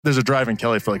There's a drive in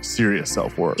Kelly for like serious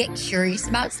self-work. Get curious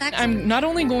about sex. I'm not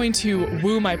only going to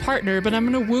woo my partner, but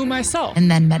I'm going to woo myself.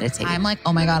 And then meditate. I'm like,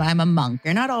 oh my God, I'm a monk.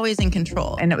 You're not always in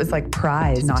control. And it was like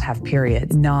pride to not have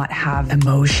periods, not have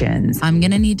emotions. I'm going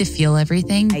to need to feel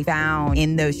everything. I found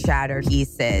in those shattered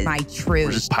pieces my truth.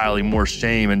 We're just piling more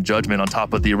shame and judgment on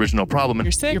top of the original problem.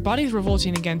 You're sick. Your body's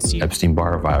revolting against you.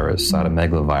 Epstein-Barr virus,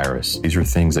 cytomegalovirus. These are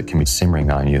things that can be simmering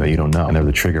on you that you don't know. And they're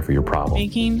the trigger for your problem.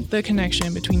 Making the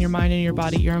connection between your mind and your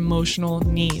body, your emotional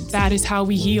needs. That is how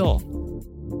we heal.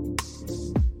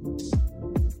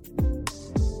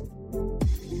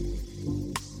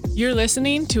 You're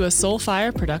listening to a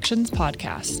Soulfire Productions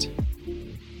podcast.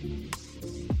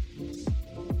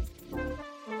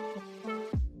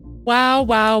 Wow.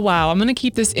 I'm going to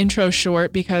keep this intro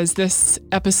short because this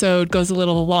episode goes a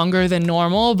little longer than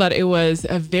normal, but it was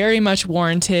a very much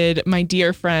warranted. My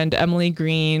dear friend, Emily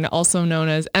Green, also known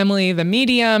as Emily the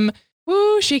Medium.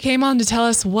 She came on to tell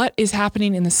us what is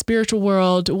happening in the spiritual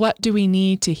world. What do we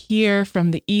need to hear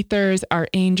from the ethers, our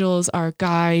angels, our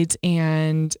guides,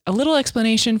 and a little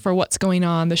explanation for what's going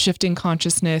on, the shift in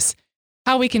consciousness,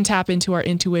 how we can tap into our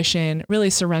intuition, really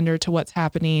surrender to what's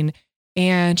happening.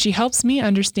 And she helps me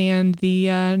understand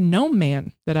the gnome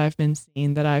man that I've been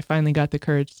seeing, that I finally got the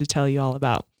courage to tell you all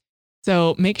about.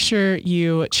 So make sure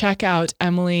you check out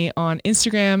Emily on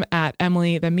Instagram at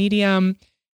Emily the Medium.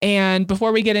 And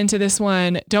before we get into this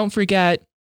one, don't forget,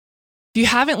 if you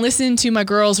haven't listened to my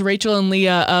girls, Rachel and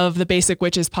Leah of the Basic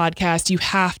Witches podcast, you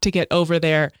have to get over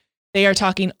there. They are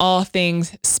talking all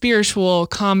things spiritual,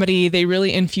 comedy. They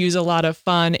really infuse a lot of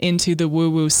fun into the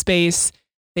woo-woo space.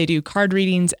 They do card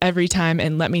readings every time.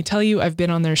 And let me tell you, I've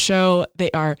been on their show. They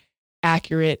are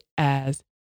accurate as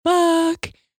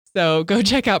fuck. So go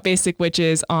check out Basic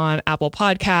Witches on Apple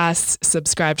Podcasts,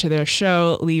 subscribe to their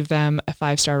show, leave them a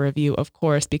 5-star review, of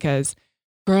course, because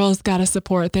girls got to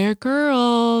support their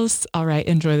girls. All right,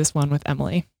 enjoy this one with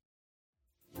Emily.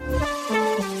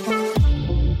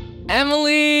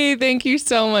 Emily, thank you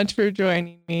so much for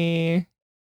joining me.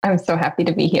 I'm so happy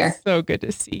to be here. So good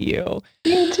to see you.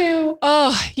 You too.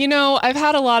 Oh, I've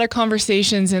had a lot of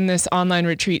conversations in this online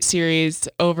retreat series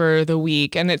over the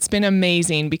week, and it's been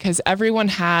amazing because everyone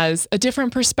has a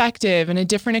different perspective and a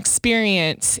different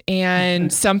experience.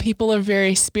 And some people are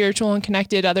very spiritual and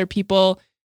connected. Other people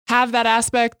have that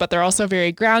aspect, but they're also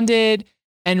very grounded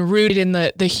and rooted in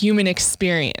the human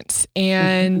experience.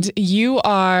 And you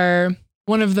are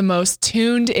one of the most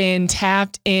tuned in,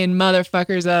 tapped in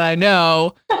motherfuckers that I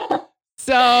know.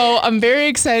 So I'm very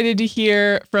excited to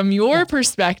hear from your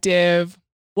perspective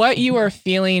what you are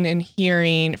feeling and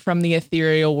hearing from the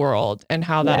ethereal world and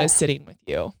how that is sitting with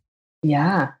you.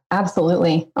 Yeah,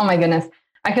 absolutely. Oh my goodness.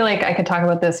 I feel like I could talk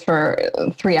about this for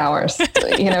 3 hours.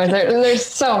 There's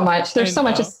so much. There's so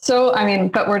much.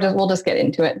 But we'll just get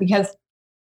into it because,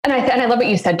 and I love what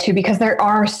you said too, because there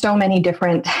are so many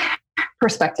different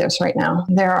perspectives right now.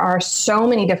 There are so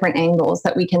many different angles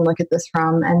that we can look at this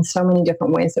from and so many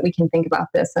different ways that we can think about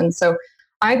this. And so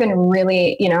I've been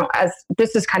really, as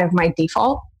this is kind of my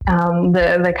default,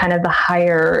 the kind of the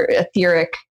higher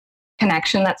etheric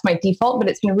connection, that's my default, but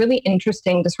it's been really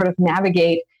interesting to sort of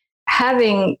navigate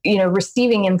having,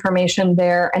 receiving information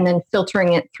there and then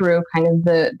filtering it through kind of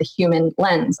the human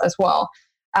lens as well.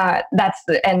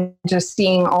 And just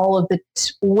seeing all of the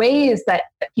ways that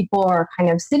people are kind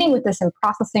of sitting with this and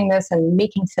processing this and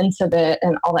making sense of it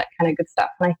and all that kind of good stuff.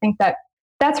 And I think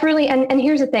that's really, and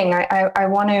here's the thing, I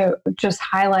want to just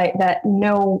highlight that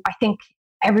I think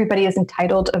everybody is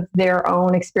entitled of their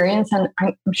own experience. And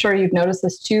I'm sure you've noticed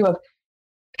this too, of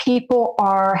people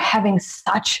are having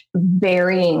such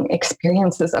varying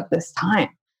experiences of this time.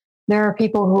 There are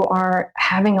people who are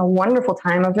having a wonderful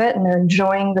time of it and they're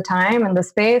enjoying the time and the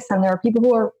space. And there are people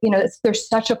who are, there's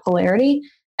such a polarity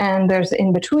and there's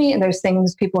in between, and there's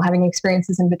people having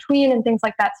experiences in between and things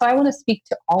like that. So I want to speak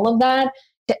to all of that,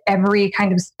 to every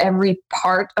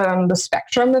part on the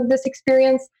spectrum of this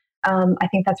experience. I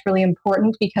think that's really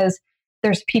important because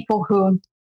there's people who,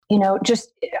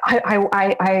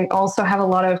 I also have a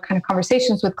lot of kind of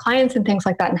conversations with clients and things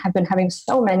like that and have been having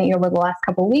so many over the last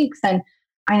couple of weeks. And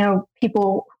I know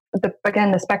people, the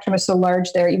spectrum is so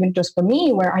large there, even just for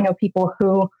me, where I know people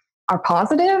who are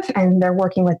positive and they're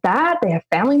working with that. They have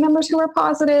family members who are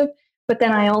positive. But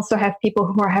then I also have people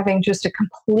who are having just a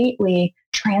completely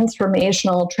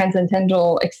transformational,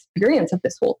 transcendental experience of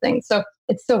this whole thing. So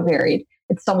it's so varied.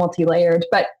 It's so multi-layered.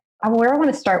 But where I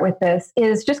want to start with this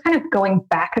is just kind of going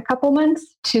back a couple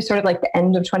months to sort of like the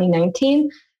end of 2019,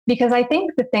 because I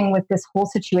think the thing with this whole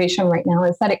situation right now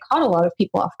is that it caught a lot of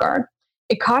people off guard.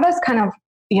 It caught us kind of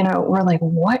we're like,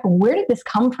 where did this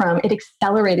come from? It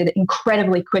accelerated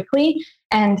incredibly quickly,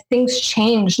 and things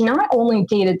changed not only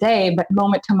day to day, but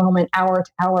moment to moment, hour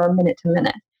to hour, minute to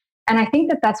minute. And I think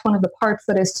that that's one of the parts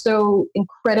that is so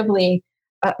incredibly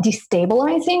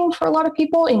destabilizing for a lot of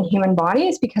people in human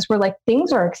bodies, because we're like,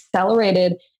 things are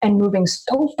accelerated and moving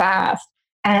so fast,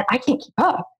 and I can't keep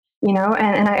up. And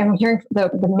I'm hearing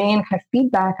the main kind of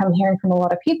feedback I'm hearing from a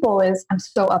lot of people is I'm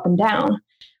so up and down,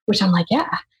 which I'm like, yeah,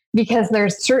 because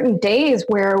there's certain days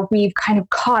where we've kind of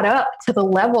caught up to the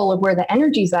level of where the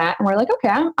energy's at, and we're like, okay,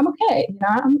 I'm okay,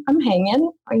 I'm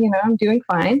hanging, I'm doing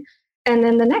fine. And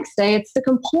then the next day, it's the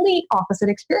complete opposite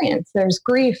experience. There's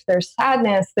grief, there's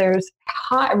sadness, there's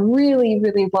really,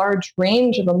 really large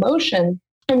range of emotion,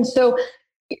 and so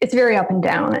it's very up and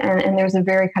down, and there's a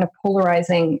very kind of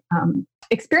polarizing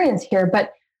experience here.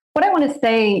 But what I want to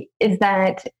say is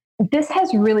that this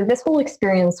whole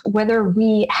experience, whether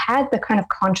we had the kind of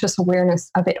conscious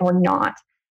awareness of it or not,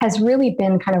 has really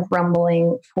been kind of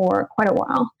rumbling for quite a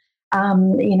while.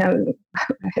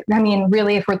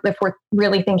 Really, if we're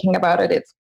really thinking about it,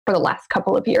 it's for the last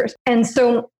couple of years. And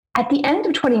so at the end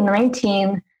of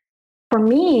 2019, for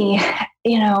me,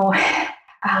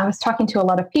 I was talking to a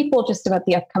lot of people just about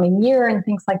the upcoming year and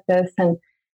things like this. And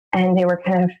they were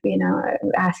kind of,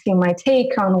 asking my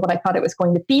take on what I thought it was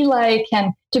going to be like.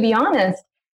 And to be honest,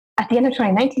 at the end of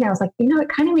 2019, I was like, it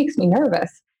kind of makes me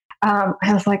nervous. I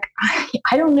was like,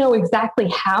 I don't know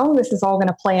exactly how this is all going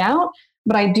to play out,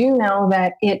 but I do know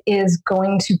that it is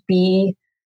going to be,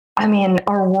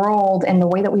 our world and the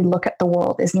way that we look at the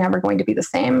world is never going to be the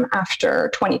same after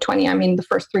 2020. The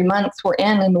first 3 months we're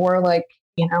in, and we're like,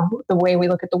 the way we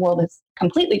look at the world has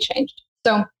completely changed.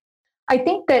 So I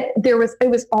think that it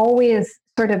was always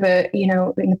sort of in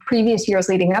the previous years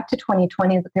leading up to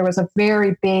 2020, that there was a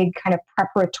very big kind of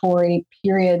preparatory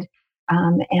period.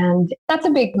 And that's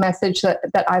a big message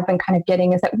that I've been kind of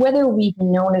getting, is that whether we've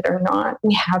known it or not,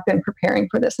 we have been preparing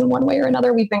for this in one way or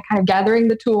another. We've been kind of gathering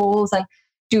the tools and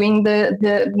doing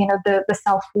the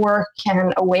self-work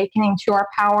and awakening to our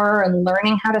power and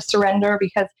learning how to surrender,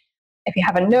 because if you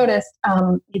haven't noticed,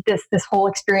 this whole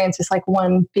experience is like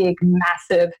one big,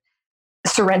 massive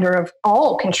surrender of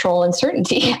all control and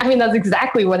certainty. That's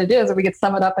exactly what it is. If we could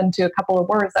sum it up into a couple of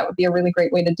words, that would be a really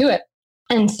great way to do it.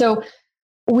 And so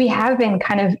we have been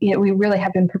we really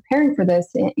have been preparing for this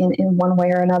in one way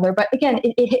or another. But again,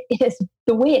 it is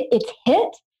the way it's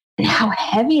hit and how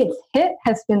heavy it's hit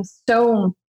has been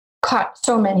caught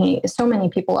so many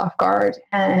people off guard.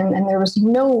 And there was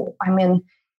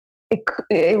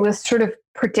it was sort of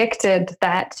predicted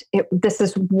that this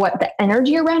is what the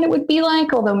energy around it would be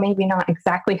like, although maybe not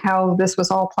exactly how this was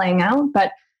all playing out.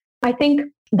 But I think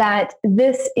that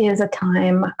this is a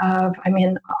time of,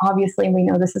 obviously we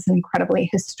know this is an incredibly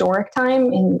historic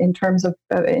time in terms of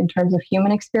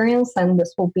human experience, and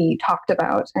this will be talked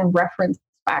about and referenced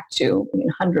back to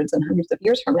hundreds and hundreds of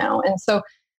years from now. And so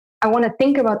I want to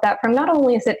think about that from, not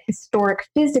only is it historic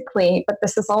physically, but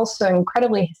this is also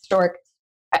incredibly historic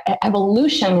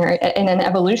evolutionary, in an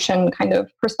evolution kind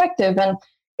of perspective. And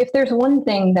if there's one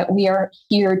thing that we are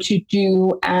here to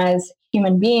do as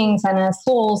human beings and as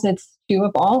souls, it's to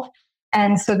evolve.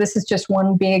 And so this is just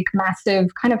one big,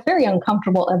 massive, kind of very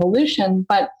uncomfortable evolution.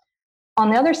 But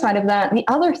on the other side of that, the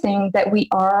other thing that we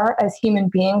are as human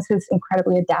beings is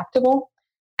incredibly adaptable.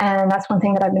 And that's one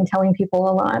thing that I've been telling people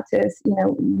a lot is,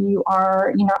 you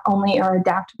not only are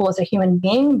adaptable as a human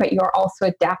being, but you're also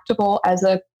adaptable as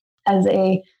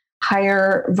a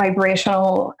higher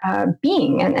vibrational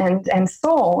being and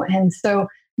soul. And so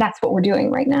that's what we're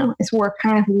doing right now, is we're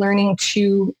kind of learning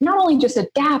to not only just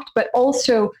adapt, but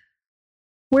also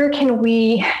where can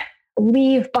we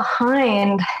leave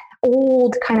behind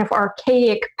old kind of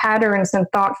archaic patterns and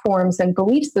thought forms and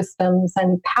belief systems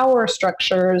and power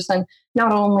structures, and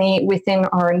not only within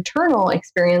our internal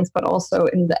experience, but also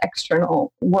in the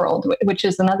external world, which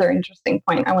is another interesting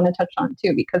point I want to touch on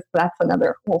too, because that's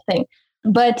another whole thing.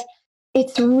 But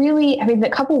it's really, the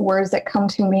couple words that come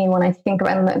to me when I think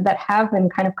about it, that have been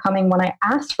kind of coming when I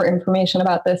ask for information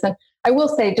about this. And I will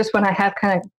say, just when I have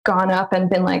kind of gone up and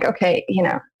been like, okay,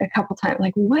 a couple times,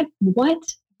 like, what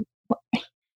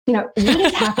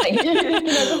is happening?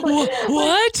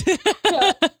 What?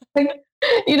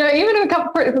 Even a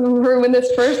couple when this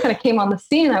first kind of came on the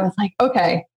scene, I was like,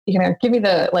 okay, give me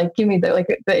the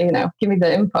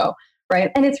info,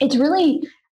 right? And it's really,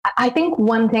 I think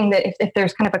one thing that if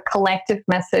there's kind of a collective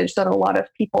message that a lot of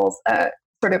people's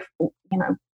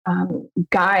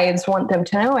guides want them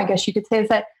to know, I guess you could say, is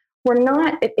that we're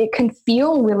not. It can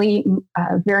feel really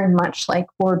very much like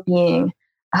we're being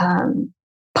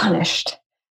punished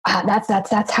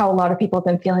that's how a lot of people have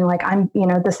been feeling like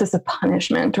this is a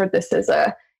punishment, or this is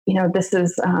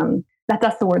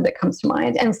that's the word that comes to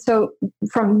mind. And so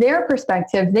from their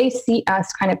perspective, they see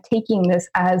us kind of taking this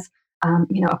as,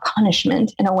 a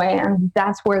punishment in a way. And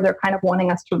that's where they're kind of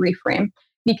wanting us to reframe,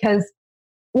 because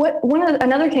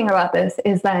another thing about this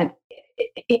is that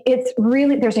it's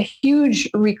really, there's a huge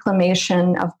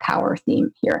reclamation of power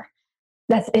theme here.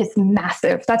 It's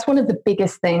massive. That's one of the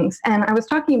biggest things. And I was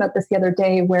talking about this the other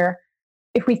day, where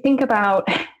if we think about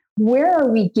where are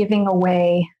we giving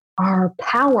away our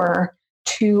power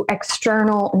to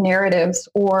external narratives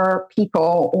or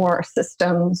people or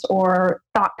systems or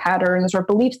thought patterns or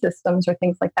belief systems or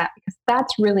things like that, because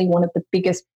that's really one of the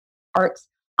biggest parts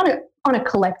on a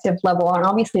collective level. And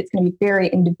obviously it's going to be very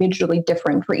individually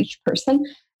different for each person.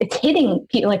 It's hitting,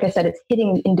 like I said, it's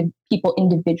hitting people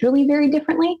individually very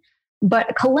differently,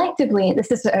 but collectively,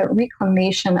 this is a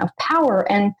reclamation of power.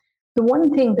 And the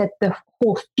one thing that the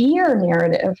whole fear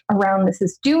narrative around this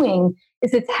is doing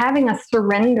is it's having us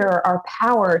surrender our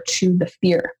power to the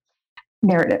fear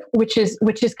narrative, which is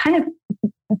kind of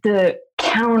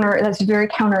that's very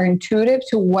counterintuitive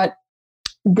to what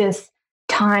this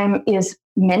time is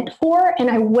meant for.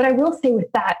 And what I will say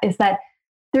with that is that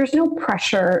there's no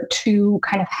pressure to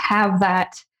kind of have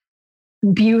that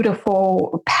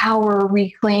beautiful power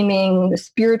reclaiming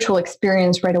spiritual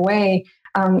experience right away.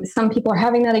 Some people are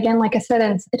having that again, like I said,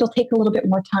 and it'll take a little bit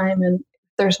more time. And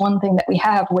there's one thing that we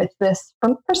have with this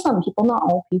for some people, not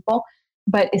all people,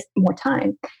 but it's more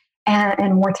time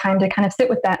and more time to kind of sit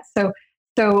with that. So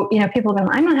people have been,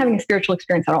 I'm not having a spiritual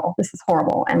experience at all. This is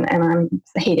horrible. And I'm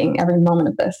hating every moment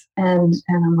of this. And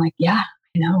I'm like, yeah,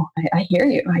 I know. I hear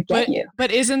you. I get you.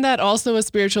 But isn't that also a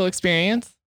spiritual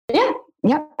experience? Yeah.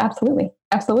 Yeah, absolutely.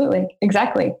 Absolutely.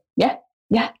 Exactly. Yeah.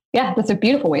 Yeah. Yeah. That's a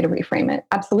beautiful way to reframe it.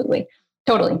 Absolutely.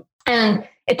 Totally. And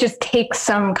it just takes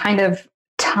some kind of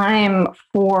time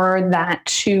for that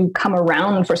to come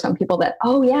around for some people that,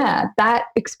 oh yeah, that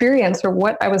experience or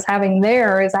what I was having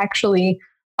there is actually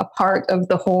a part of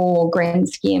the whole grand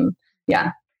scheme.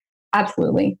 Yeah,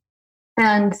 absolutely.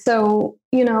 And so,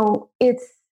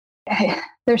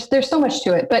 there's so much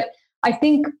to it, but I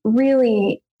think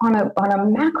really on a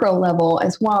macro level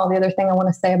as well, the other thing I want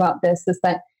to say about this is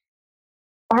that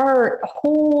our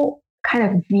whole kind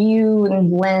of view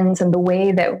and lens and the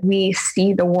way that we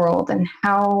see the world and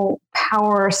how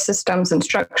power systems and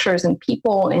structures and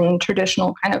people in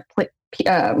traditional kind of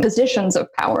positions of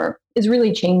power is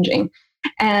really changing.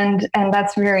 And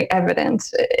that's very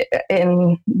evident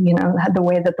in, the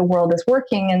way that the world is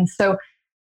working. And so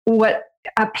what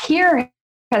up here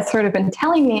has sort of been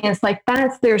telling me is like,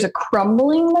 there's a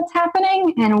crumbling that's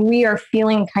happening, and we are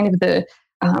feeling kind of the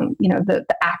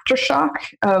aftershock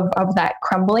of that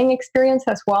crumbling experience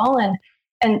as well.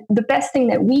 And the best thing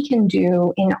that we can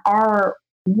do in our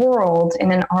world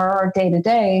and in our day to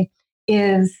day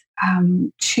is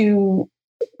to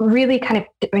really kind of,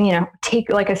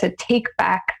 take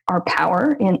back our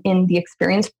power in the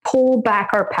experience, pull back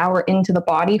our power into the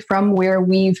body from where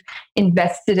we've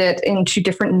invested it into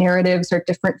different narratives or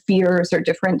different fears or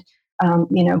different,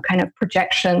 kind of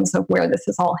projections of where this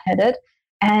is all headed.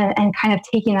 And kind of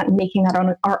taking that and making that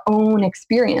on our own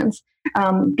experience.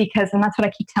 And that's what I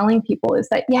keep telling people is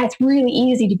that, yeah, it's really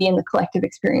easy to be in the collective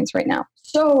experience right now.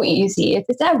 So easy.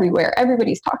 It's everywhere.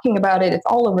 Everybody's talking about it. It's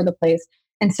all over the place.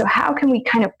 And so how can we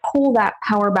kind of pull that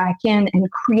power back in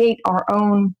and create our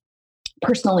own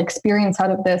personal experience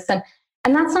out of this? And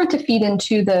that's not to feed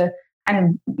into the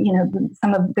kind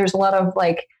of, there's a lot of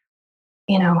like,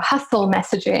 hustle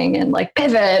messaging and like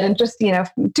pivot and just,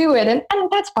 do it.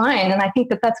 And that's fine. And I think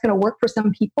that that's going to work for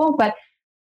some people, but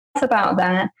it's about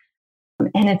that.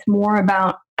 And it's more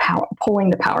about power, pulling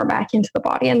the power back into the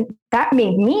body. And that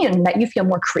may mean that you feel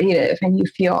more creative and you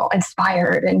feel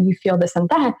inspired and you feel this and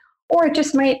that, or it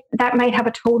just might have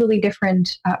a totally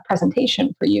different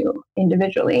presentation for you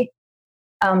individually.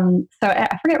 So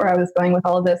I forget where I was going with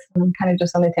all of this. I'm kind of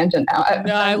just on a tangent now.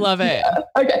 No, I love it.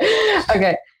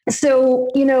 Okay. So,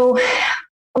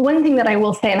 one thing that I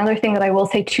will say, another thing that I will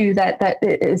say too, that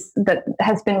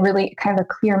has been really kind of a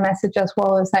clear message as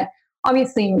well, is that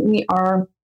obviously we are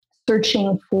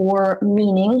searching for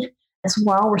meaning as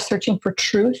well. We're searching for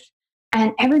truth,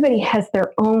 and everybody has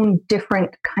their own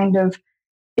different kind of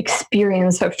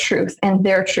experience of truth, and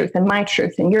their truth and my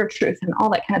truth and your truth and all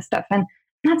that kind of stuff. And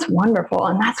that's wonderful.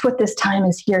 And that's what this time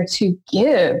is here to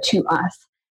give to us.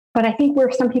 But I think where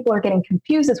some people are getting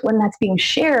confused is when that's being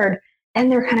shared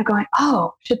and they're kind of going,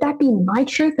 oh, should that be my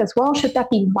truth as well? Should that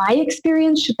be my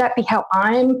experience? Should that be how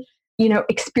I'm,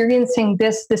 experiencing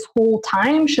this whole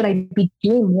time? Should I be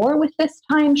doing more with this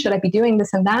time? Should I be doing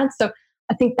this and that? So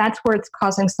I think that's where it's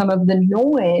causing some of the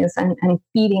noise and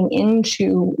feeding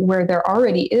into where there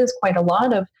already is quite a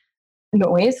lot of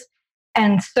noise.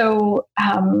 And so,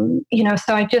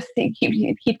 so I just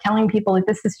keep telling people that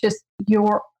this is just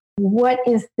what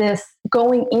is this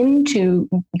going into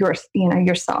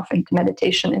yourself, into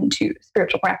meditation, into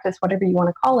spiritual practice, whatever you want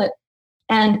to call it.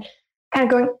 And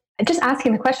kind of just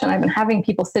asking the question. I've been having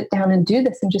people sit down and do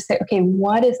this and just say, okay,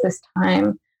 what is this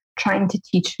time trying to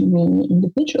teach me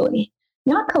individually?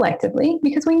 Not collectively,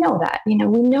 because we know that, we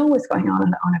know what's going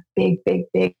on a big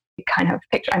kind of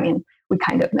picture. I mean, we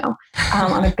kind of know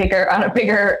on a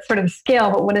bigger sort of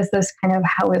scale, but what is this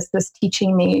how is this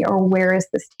teaching me, or where is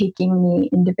this taking me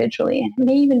individually? And it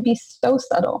may even be so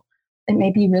subtle. It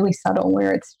may be really subtle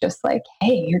where it's just like,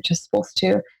 hey, you're just supposed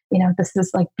to, this is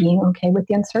like being okay with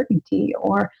the uncertainty,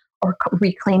 or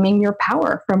reclaiming your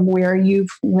power from where you've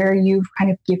kind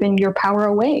of given your power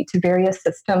away to various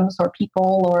systems or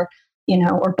people, or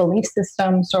belief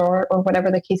systems, or whatever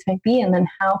the case may be. And then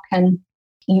how can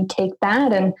you take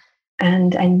that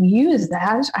and use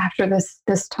that after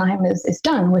this time is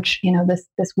done, which,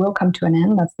 this will come to an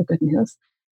end. That's the good news.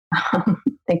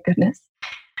 Thank goodness.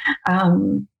 I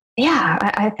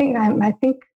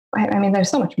mean, there's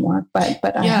so much more, but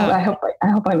I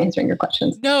hope I'm answering your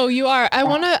questions. No, you are. I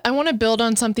want to build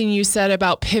on something you said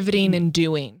about pivoting and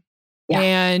doing. Yeah.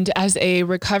 And as a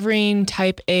recovering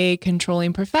type A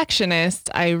controlling perfectionist,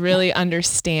 I really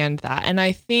understand that. And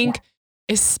I think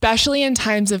especially in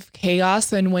times of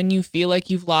chaos and when you feel like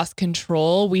you've lost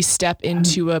control, we step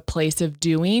into a place of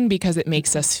doing because it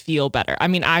makes us feel better. I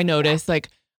mean, I notice, like,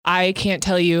 I can't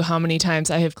tell you how many times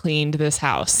I have cleaned this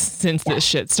house since this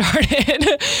shit started.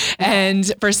 And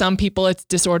for some people, it's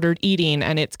disordered eating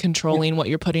and it's controlling what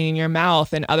you're putting in your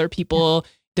mouth. And other people,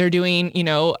 they're doing,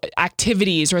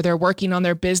 activities, or they're working on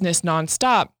their business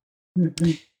nonstop.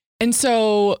 Mm-hmm. And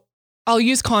so I'll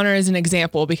use Connor as an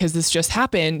example because this just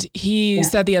happened. He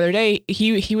said the other day,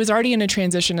 he was already in a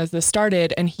transition as this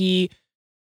started, and he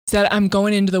said, I'm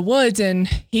going into the woods, and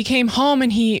he came home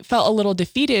and he felt a little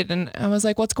defeated. And I was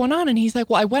like, what's going on? And he's like,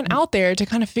 well, I went out there to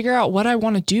kind of figure out what I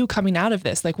want to do coming out of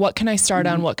this. Like, what can I start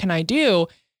on? What can I do?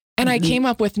 And I came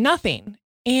up with nothing.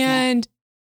 And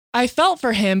I felt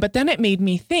for him, but then it made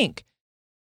me think,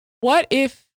 what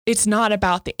if it's not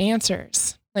about the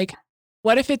answers? Like,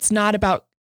 what if it's not about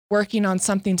working on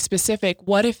something specific?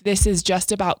 What if this is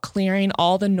just about clearing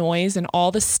all the noise and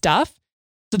all the stuff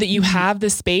so that you have the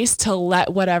space to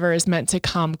let whatever is meant to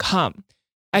come.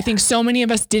 I think so many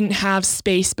of us didn't have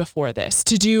space before this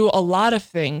to do a lot of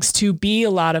things, to be a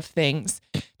lot of things,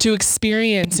 to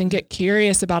experience and get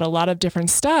curious about a lot of different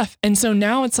stuff. And so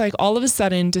now it's like all of a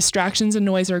sudden distractions and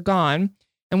noise are gone,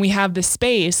 and we have the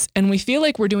space, and we feel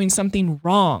like we're doing something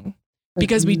wrong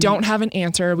because we don't have an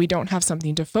answer. We don't have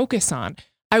something to focus on.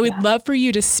 I would love for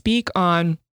you to speak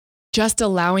on just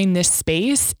allowing this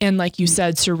space and, like you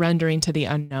said, surrendering to the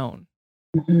unknown.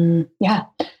 Mm-hmm. Yeah,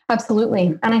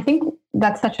 absolutely. And I think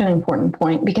that's such an important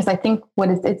point, because I think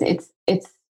it's,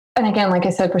 and again, like I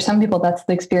said, for some people, that's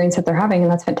the experience that they're having, and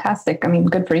that's fantastic. I mean,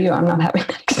 good for you. I'm not having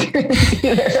that experience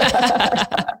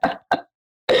either.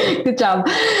 Good job.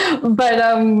 But,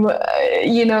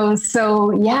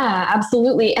 so yeah,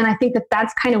 absolutely. And I think that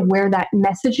that's kind of where that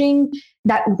messaging,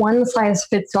 that one size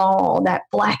fits all, that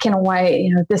black and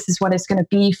white, this is what it's going to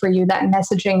be for you. That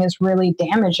messaging is really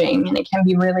damaging, and it can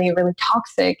be really, really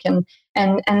toxic. And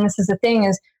this is the thing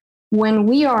is, when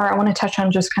I want to touch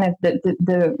on just kind of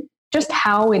the just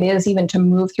how it is even to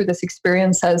move through this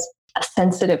experience as a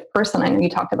sensitive person. I know you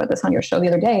talked about this on your show the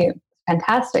other day. It's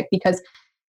fantastic, because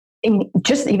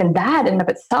just even that in and of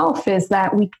itself is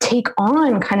that we take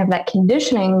on kind of that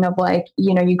conditioning of like,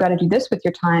 you got to do this with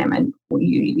your time, and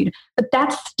but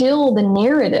that's still the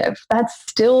narrative. That's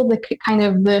still the kind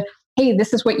of hey,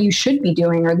 this is what you should be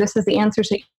doing, or this is the answers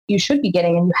that you should be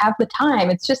getting, and you have the time.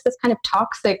 It's just this kind of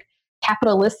toxic,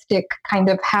 capitalistic kind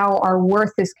of how our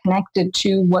worth is connected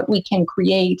to what we can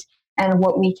create and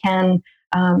what we can,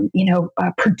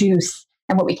 produce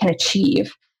and what we can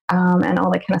achieve. And all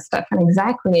that kind of stuff. And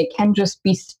exactly, it can just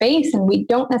be space, and we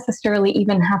don't necessarily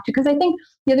even have to, because I think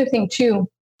the other thing too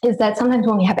is that sometimes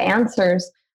when we have answers,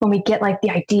 when we get like the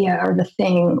idea or the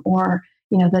thing, or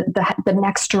the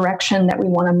next direction that we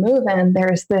want to move in,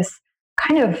 there's this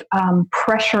kind of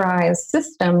pressurized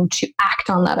system to act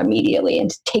on that immediately and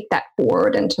to take that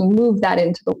forward and to move that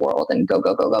into the world and go.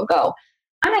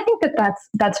 And I think that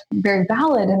that's very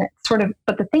valid. And it's sort of,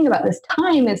 but the thing about this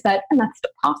time is that, and that's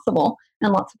still possible,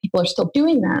 and lots of people are still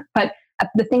doing that. But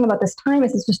the thing about this time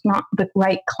is it's just not the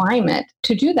right climate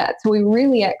to do that. So we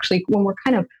really actually, when we're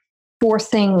kind of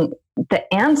forcing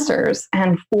the answers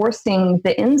and forcing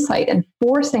the insight and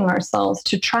forcing ourselves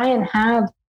to try and have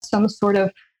some sort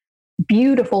of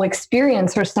beautiful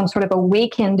experience or some sort of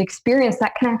awakened experience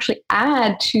that can actually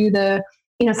add to the,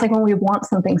 it's like when we want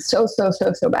something so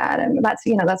bad, and that's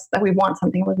that we want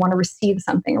something, we want to receive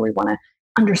something, or we want to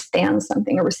understand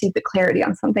something or receive the clarity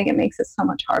on something. It makes it so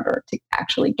much harder to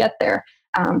actually get there.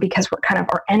 Because we're kind of,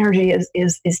 our energy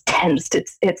is tensed.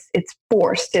 It's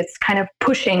forced. It's kind of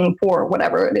pushing for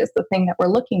whatever it is, the thing that we're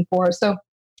looking for. So,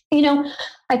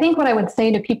 I think what I would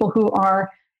say to people who are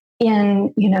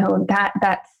in,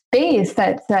 that space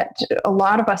that a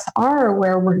lot of us are,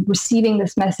 where we're receiving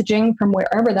this messaging from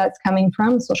wherever that's coming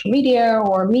from, social media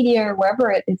or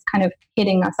wherever it's kind of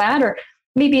hitting us at, or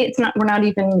maybe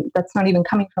that's not even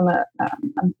coming from a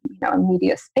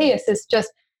media space. It's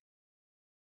just,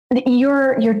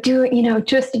 you're doing,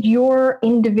 just your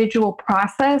individual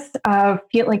process of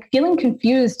feeling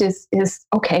confused is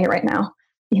okay right now.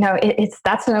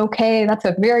 That's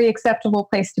a very acceptable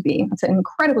place to be. It's an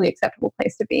incredibly acceptable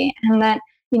place to be. And that,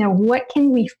 what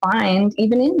can we find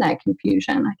even in that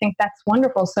confusion? I think that's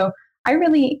wonderful. So I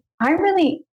really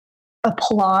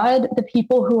applaud the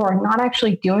people who are not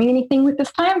actually doing anything with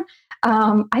this time.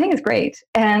 I think it's great.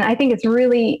 And I think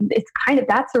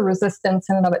that's a resistance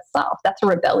in and of itself. That's a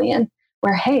rebellion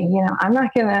where, hey, I'm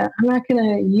not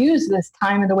gonna use this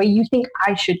time in the way you think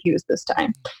I should use this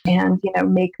time, and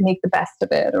make the best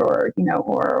of it, or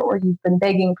you've been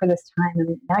begging for this time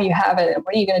and now you have it, and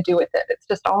what are you gonna do with it? It's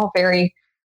just all very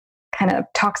kind of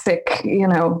toxic,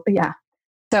 yeah.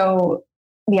 So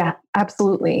yeah,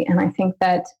 absolutely. And I think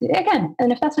that, again,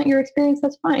 and if that's not your experience,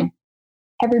 that's fine.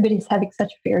 Everybody's having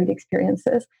such varied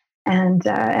experiences. And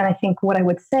I think what I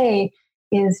would say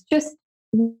is just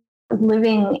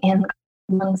living in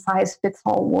one size fits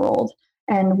all world.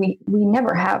 And we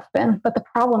never have been. But the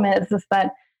problem is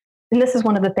that, and this is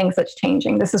one of the things that's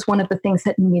changing. This is one of the things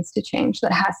that needs to change,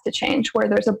 that has to change, where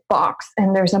there's a box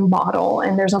and there's a model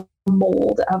and there's a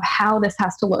mold of how this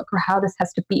has to look or how this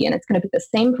has to be. And it's going to be the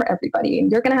same for everybody. And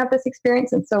you're going to have this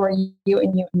experience, and so are you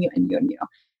and you and you and you and you.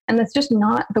 And that's just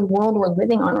not the world we're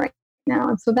living on right now.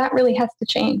 And so that really has to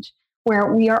change,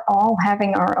 where we are all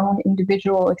having our own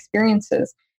individual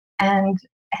experiences. And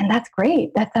that's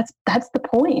great. That's the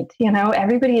point.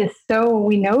 Everybody is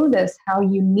we know this, how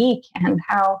unique and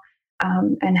how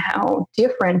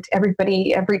different every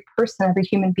person, every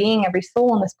human being, every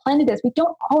soul on this planet is. We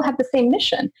don't all have the same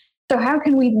mission. So how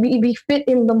can we be fit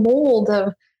in the mold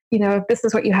of, this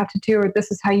is what you have to do, or this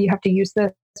is how you have to use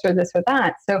this or this or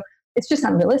that? So it's just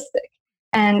unrealistic.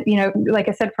 And, like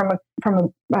I said,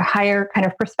 from a higher kind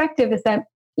of perspective, is that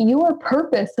your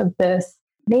purpose of this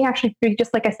may actually be,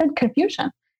 just like I said, confusion.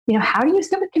 How do you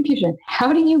sit with confusion?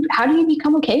 How do you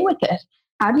become okay with it?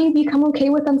 How do you become okay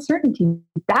with uncertainty?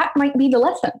 That might be the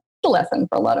lesson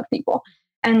for a lot of people.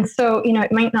 And so,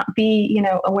 it might not be,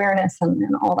 awareness and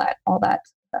all that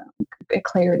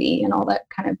clarity and all that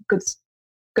kind of good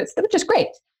stuff, which is great.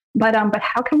 But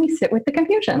how can we sit with the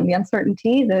confusion, the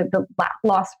uncertainty, the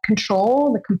loss of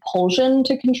control, the compulsion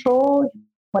to control,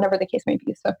 whatever the case may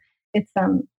be? So it's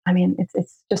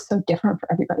it's just so different for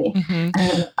everybody. Mm-hmm.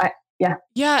 And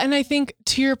Yeah. And I think,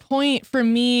 to your point, for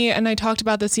me, and I talked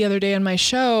about this the other day on my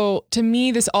show, to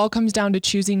me, this all comes down to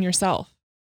choosing yourself,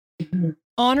 mm-hmm.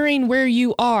 honoring where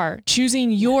you are,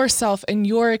 choosing yourself and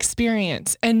your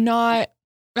experience, and not,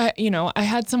 I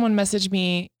had someone message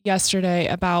me yesterday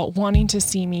about wanting to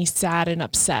see me sad and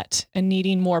upset and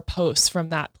needing more posts from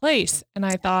that place. And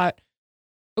I thought,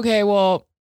 okay, well,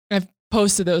 I've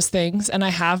posted those things and I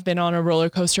have been on a roller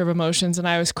coaster of emotions, and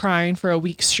I was crying for a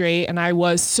week straight, and I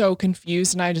was so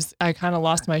confused, and I kind of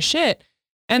lost my shit.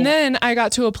 And then I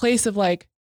got to a place of like,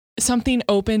 something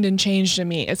opened and changed in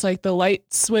me. It's like the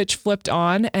light switch flipped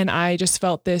on, and I just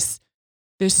felt this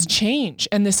change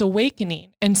and this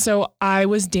awakening. And so I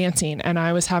was dancing and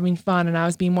I was having fun and I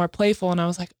was being more playful, and I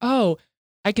was like, oh,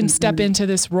 I can step into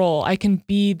this role. I can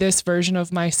be this version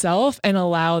of myself and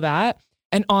allow that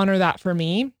and honor that for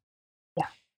me. Yeah.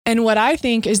 And what I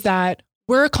think is that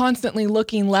we're constantly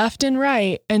looking left and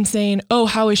right and saying, oh,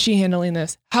 how is she handling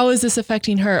this? How is this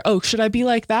affecting her? Oh, should I be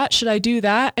like that? Should I do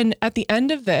that? And at the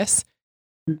end of this,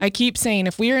 I keep saying,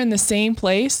 if we are in the same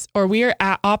place, or we are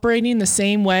operating the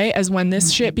same way as when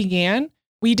this shit began,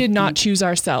 we did not choose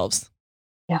ourselves.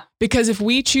 Yeah. Because if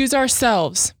we choose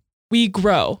ourselves, we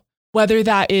grow. Whether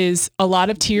that is a lot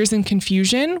of tears and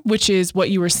confusion, which is what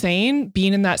you were saying,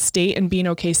 being in that state and being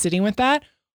okay sitting with that,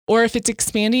 or if it's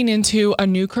expanding into a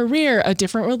new career, a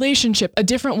different relationship, a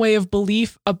different way of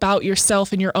belief about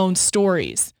yourself and your own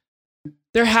stories.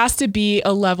 there has to be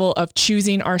a level of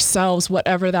choosing ourselves,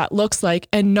 whatever that looks like,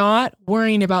 and not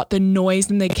worrying about the noise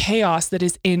and the chaos that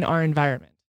is in our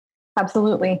environment.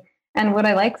 Absolutely. And what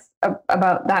I like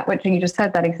about that, what you just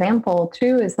said, that example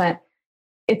too, is that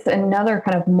it's another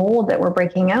kind of mold that we're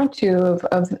breaking out to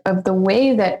of the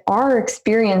way that our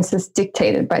experience is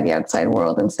dictated by the outside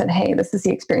world and said, hey, this is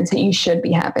the experience that you should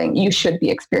be having. You should be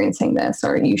experiencing this,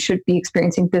 or you should be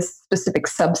experiencing this specific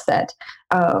subset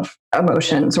of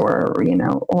emotions, or,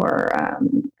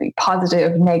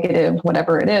 positive, negative,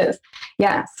 whatever it is.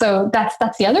 Yeah. So that's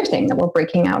the other thing that we're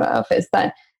breaking out of, is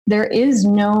that there is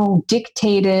no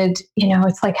dictated,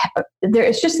 it's like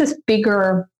it's just this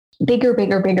bigger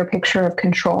picture of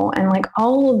control, and like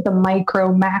all of the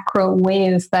micro macro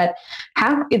ways that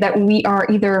we are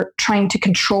either trying to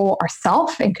control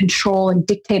ourselves and control and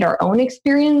dictate our own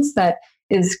experience, that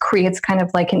creates kind of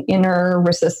like an inner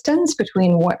resistance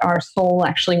between what our soul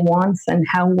actually wants and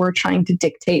how we're trying to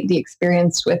dictate the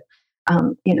experience with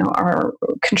our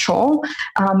control,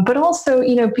 but also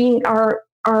being our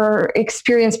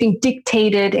experience being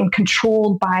dictated and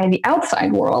controlled by the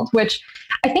outside world, which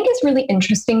I think is really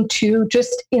interesting too,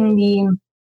 just in the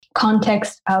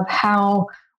context of how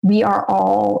we are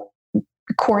all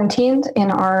quarantined in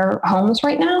our homes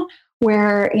right now,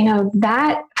 where,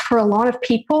 that for a lot of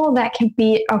people, that can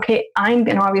be, okay,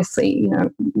 and obviously,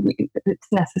 it's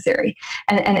necessary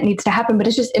and it needs to happen, but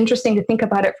it's just interesting to think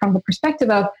about it from the perspective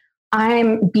of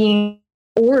I'm being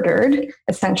ordered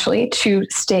essentially to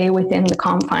stay within the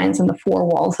confines and the four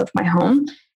walls of my home,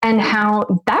 and how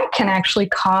that can actually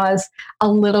cause a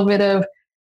little bit of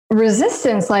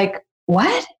resistance, like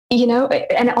what, and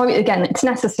again, it's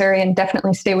necessary, and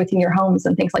definitely stay within your homes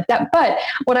and things like that. But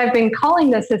what I've been calling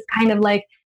this is kind of like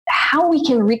how we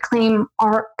can reclaim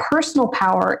our personal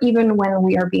power, even when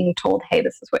we are being told, hey,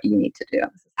 this is what you need to do.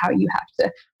 This is how you have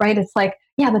to, right? It's like,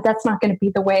 yeah, but that's not going to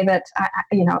be the way that,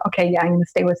 okay, yeah, I'm going to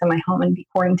stay within my home and be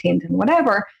quarantined and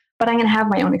whatever, but I'm going to have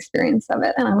my own experience of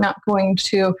it. And I'm not going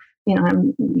to,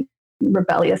 I'm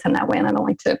rebellious in that way. And I don't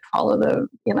like to follow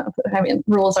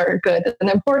rules are good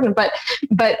and important, but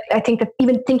I think that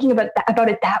even thinking about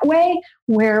it that way,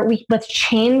 where let's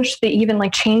change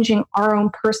changing our own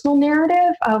personal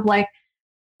narrative of like,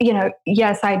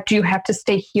 yes, I do have to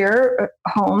stay here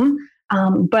home.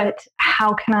 But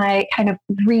how can I kind of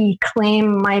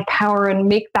reclaim my power and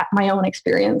make that my own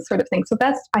experience, sort of thing. So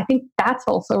I think that's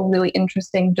also really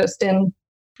interesting just in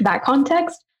that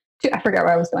context. I forgot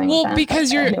where I was going with that. Well,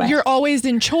 because you're always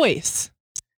in choice.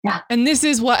 Yeah. And this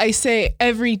is what I say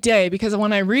every day, because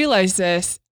when I realized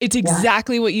this, it's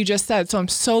exactly what you just said. So I'm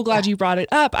so glad you brought it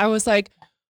up. I was like,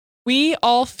 we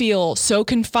all feel so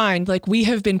confined, like we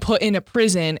have been put in a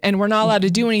prison and we're not allowed to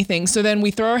do anything. So then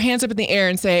we throw our hands up in the air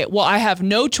and say, well, I have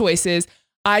no choices.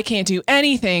 I can't do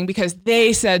anything because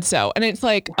they said so. And it's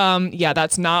like,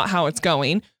 that's not how it's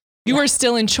going. You are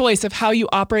still in choice of how you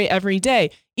operate every day.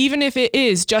 Even if it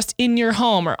is just in your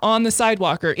home or on the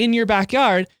sidewalk or in your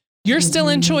backyard, you're still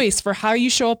in choice for how you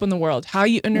show up in the world, how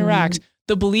you interact,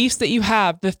 the beliefs that you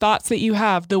have, the thoughts that you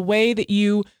have, the way that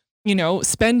you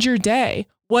spend your day.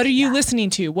 What are you listening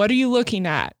to? What are you looking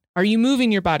at? Are you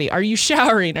moving your body? Are you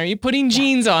showering? Are you putting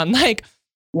jeans on? Like,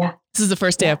 this is the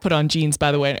first day I've put on jeans,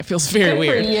 by the way, and it feels very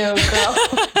weird. For you,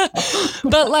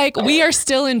 girl. But like, we are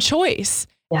still in choice.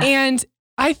 Yeah. And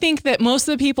I think that most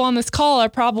of the people on this call are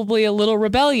probably a little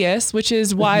rebellious, which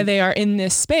is why they are in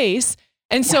this space.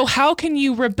 And so how can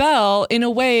you rebel in a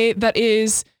way that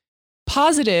is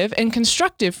positive and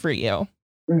constructive for you?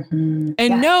 And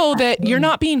know that you're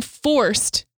not being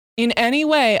forced in any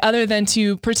way other than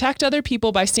to protect other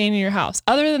people by staying in your house.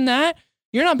 Other than that,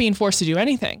 you're not being forced to do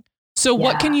anything. So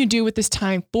what can you do with this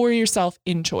time for yourself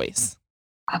in choice?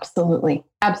 Absolutely.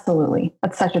 Absolutely.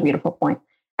 That's such a beautiful point.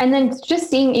 And then just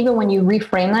seeing, even when you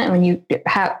reframe that and when you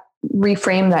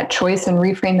reframe that choice and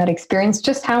reframe that experience,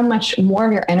 just how much more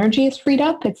of your energy is freed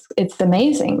up. It's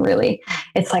amazing, really.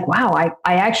 It's like, wow,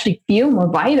 I actually feel more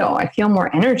vital. I feel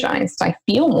more energized. I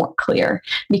feel more clear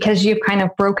because you've kind of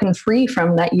broken free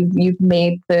from that. You've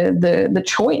made the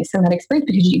choice in that experience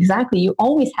because you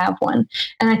always have one.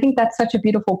 And I think that's such a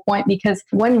beautiful point, because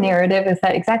one narrative is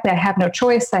that I have no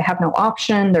choice. I have no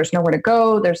option. There's nowhere to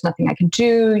go. There's nothing I can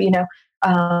do,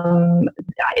 I'm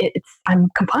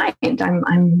confined.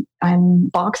 I'm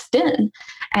boxed in,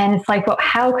 and it's like, well,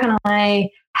 how can I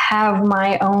have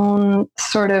my own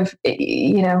sort of,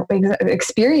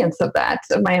 experience of that,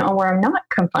 of my own, where I'm not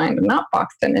confined, I'm not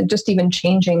boxed in, and just even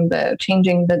changing the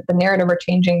narrative or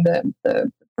changing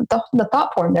the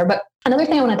thought form there. But another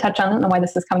thing I want to touch on, I don't know why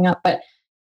this is coming up, and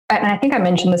I think I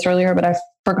mentioned this earlier, but I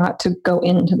forgot to go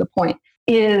into the point,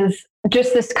 is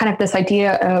just this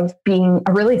idea of being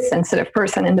a really sensitive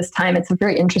person in this time. It's a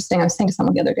very interesting, I was saying to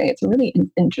someone the other day, it's a really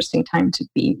interesting time to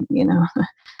be,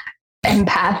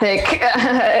 empathic.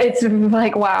 It's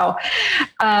like, wow,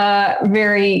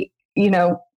 very,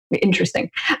 interesting,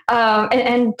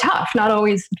 and tough, not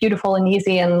always beautiful and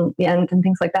easy and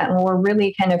things like that. And we're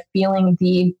really kind of feeling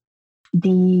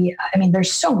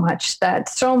there's so much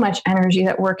energy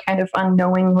that we're kind of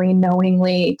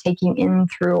knowingly taking in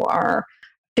through our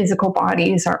physical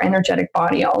bodies, our energetic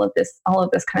body, all of this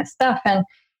kind of stuff. And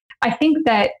I think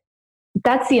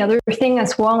that's the other thing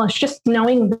as well, is just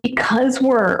knowing, because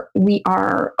we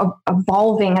are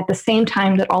evolving at the same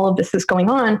time that all of this is going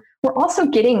on, we're also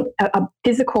getting a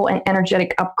physical and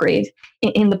energetic upgrade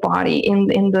in the body, in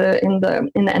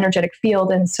the energetic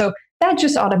field. And so that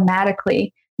just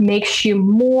automatically makes you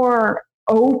more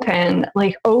open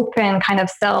kind of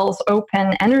cells,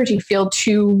 open energy field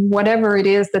to whatever it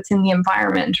is that's in the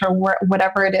environment, or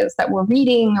whatever it is that we're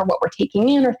reading or what we're taking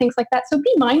in or things like that. So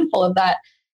be mindful of that.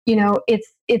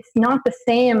 It's not the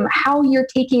same. How you're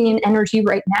taking in energy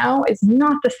right now is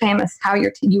not the same as how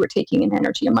you were taking in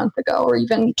energy a month ago or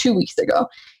even 2 weeks ago.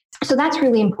 So that's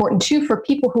really important too for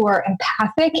people who are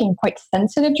empathic and quite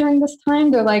sensitive during this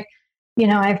time. They're like,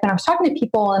 I was talking to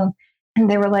people and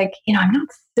they were like, I'm not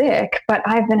sick, but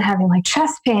I've been having like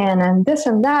chest pain and this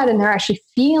and that. And they're actually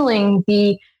feeling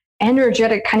the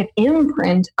energetic kind of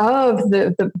imprint of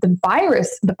the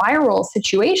virus, the viral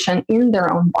situation in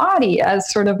their own body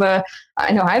as sort of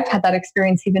I know I've had that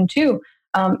experience even too.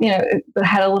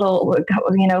 Had a little,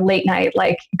 late night,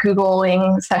 like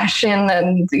Googling session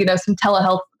and, some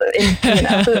telehealth, but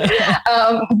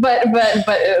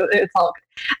it's all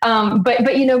good.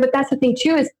 But that's the thing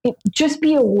too, is just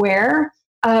be aware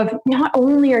of not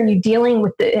only are you dealing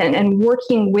with and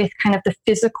working with kind of the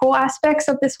physical aspects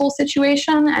of this whole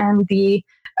situation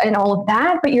and all of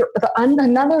that, but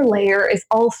another layer is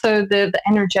also the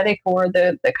energetic or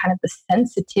the kind of the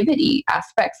sensitivity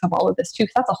aspects of all of this too.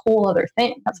 'Cause that's a whole other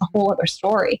thing. That's a whole other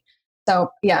story.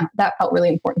 So yeah, that felt really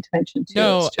important to mention too.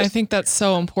 No, I think that's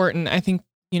so important. I think,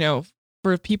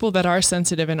 for people that are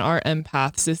sensitive and are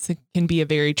empaths, this can be a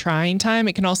very trying time.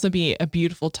 It can also be a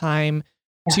beautiful time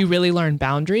to really learn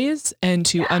boundaries and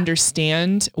to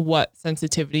understand what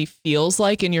sensitivity feels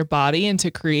like in your body, and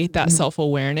to create that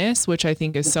self-awareness, which I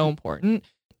think is so important.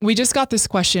 We just got this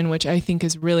question, which I think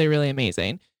is really, really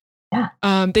amazing. Yeah.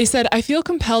 They said, I feel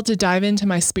compelled to dive into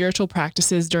my spiritual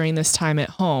practices during this time at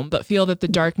home, but feel that the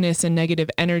darkness and negative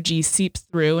energy seeps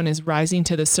through and is rising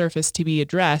to the surface to be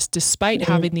addressed, despite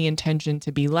having the intention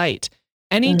to be light.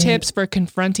 Any tips for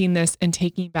confronting this and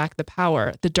taking back the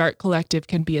power? The Dark Collective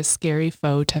can be a scary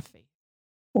foe to face.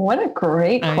 What a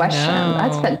great question.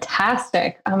 That's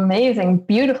fantastic. Amazing.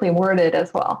 Beautifully worded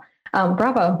as well.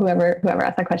 Bravo, whoever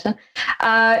asked that question.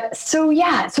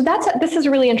 This is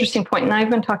a really interesting point. And I've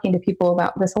been talking to people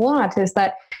about this a lot, is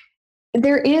that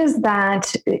there is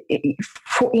that,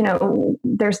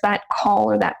 there's that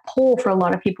call or that pull for a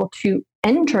lot of people to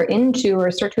enter into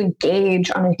or start to engage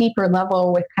on a deeper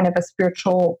level with kind of a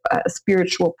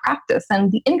spiritual practice.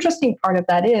 And the interesting part of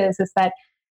that is that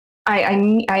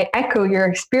I echo your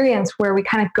experience, where we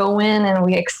kind of go in and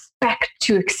we expect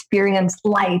to experience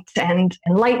light and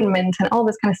enlightenment and all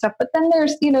this kind of stuff. But then there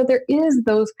is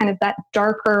those kind of that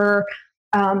darker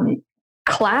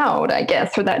cloud, I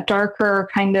guess, or that darker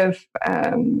kind of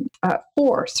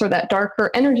force, or that darker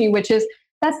energy,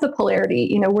 that's the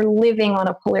polarity. We're living on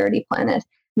a polarity planet.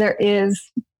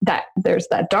 There's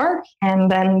that dark,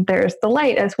 and then there's the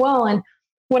light as well. And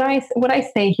what I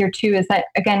say here too is that,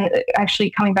 again, actually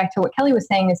coming back to what Kelly was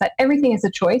saying, is that everything is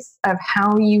a choice of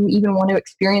how you even want to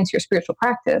experience your spiritual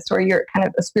practice or your kind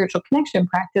of a spiritual connection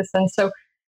practice. And so,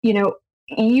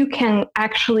 you can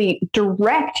actually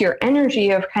direct your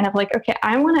energy of kind of like, okay,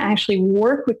 I want to actually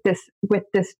work with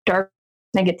this dark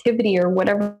negativity or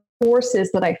whatever forces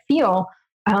that I feel,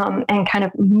 and kind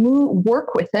of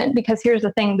work with it. Because here's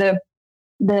the thing, the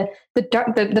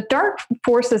dark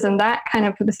forces, and that kind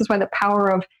of, this is why the power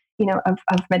of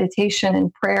meditation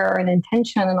and prayer and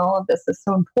intention and all of this is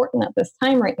so important at this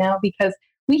time right now, because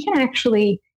we can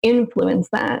actually influence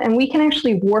that and we can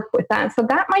actually work with that. So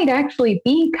that might actually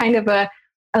be kind of a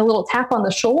little tap on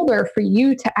the shoulder for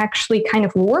you to actually kind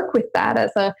of work with that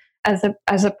as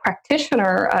a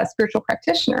practitioner, a spiritual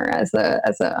practitioner, as a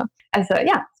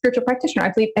spiritual practitioner.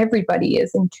 I believe everybody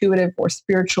is intuitive or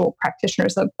spiritual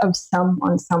practitioners on some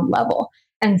level.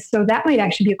 And so that might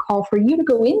actually be a call for you to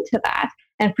go into that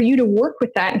and for you to work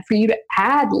with that and for you to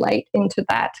add light into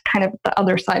that kind of the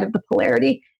other side of the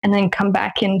polarity, and then come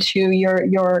back into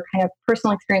your kind of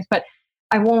personal experience. But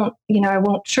I won't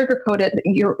sugarcoat it.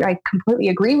 I completely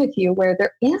agree with you where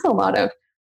there is a lot of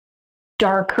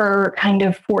darker kind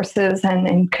of forces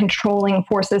and controlling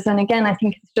forces. And again, I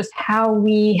think it's just how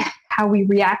we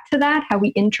react to that, how we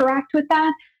interact with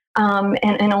that,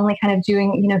 and only kind of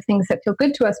doing, things that feel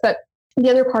good to us. But the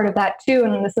other part of that too,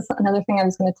 and this is another thing I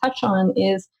was going to touch on,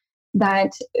 is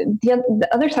that the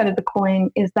other side of the coin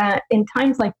is that in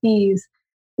times like these,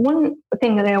 one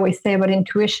thing that I always say about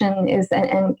intuition is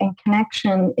and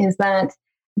connection is that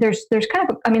there's kind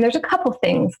of, there's a couple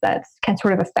things that can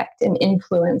sort of affect and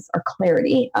influence our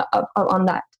clarity on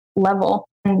that level.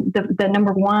 And the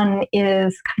number one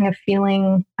is kind of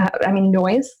feeling,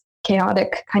 noise,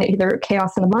 chaotic, kind of either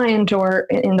chaos in the mind or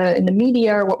in the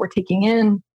media or what we're taking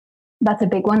in. That's a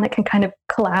big one that can kind of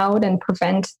cloud and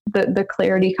prevent the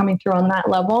clarity coming through on that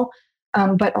level.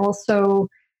 But also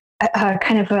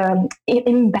kind of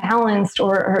imbalanced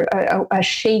or a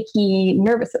shaky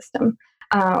nervous system.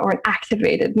 Or an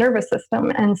activated nervous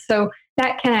system. And so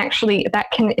that can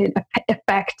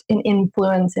affect and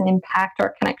influence and impact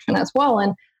our connection as well.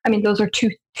 And those are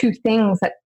two things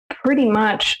that pretty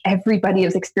much everybody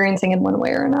is experiencing in one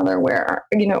way or another, where,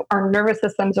 our nervous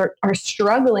systems are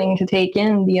struggling to take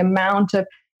in the amount of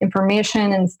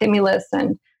information and stimulus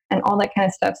and all that kind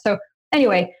of stuff. So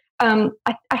anyway, I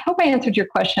hope I answered your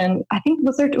question. I think,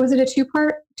 was it a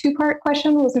two-part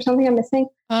question? Was there something I'm missing?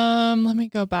 Let me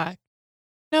go back.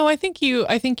 No, I think you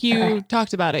okay.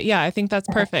 Talked about it. Yeah, I think that's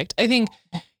perfect. I think,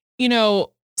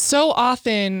 so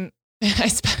often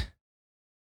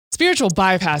spiritual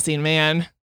bypassing, man.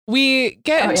 We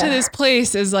get into this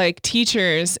place as like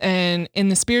teachers and in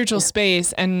the spiritual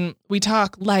space, and we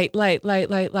talk light,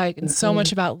 and so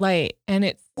much about light, and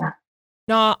it's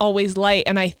not always light.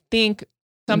 And I think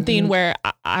something where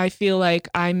I feel like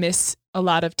I miss a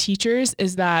lot of teachers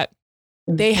is that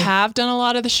they have done a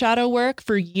lot of the shadow work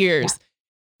for years.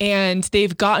 And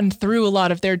they've gotten through a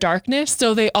lot of their darkness.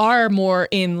 So they are more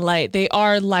in light. They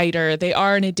are lighter. They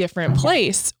are in a different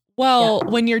place. Well,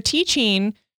 when you're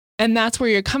teaching and that's where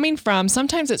you're coming from,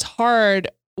 sometimes it's hard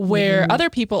where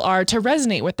other people are to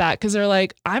resonate with that. Cause they're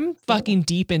like, I'm fucking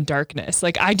deep in darkness.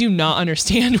 Like, I do not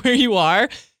understand where you are.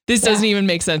 This doesn't even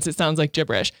make sense. It sounds like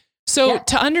gibberish. So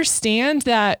to understand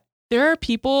that there are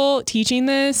people teaching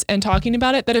this and talking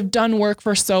about it that have done work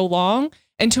for so long,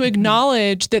 and to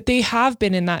acknowledge that they have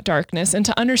been in that darkness, and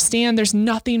to understand there's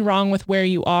nothing wrong with where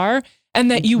you are,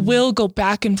 and that you will go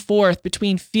back and forth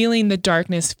between feeling the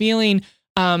darkness, feeling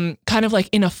kind of like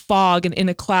in a fog and in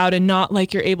a cloud and not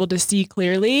like you're able to see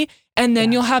clearly. And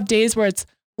then you'll have days where it's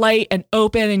light and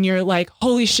open and you're like,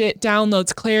 holy shit,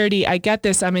 downloads, clarity. I get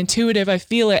this. I'm intuitive. I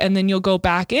feel it. And then you'll go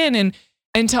back in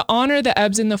and to honor the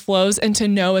ebbs and the flows, and to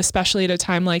know, especially at a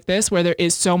time like this where there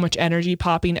is so much energy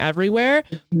popping everywhere,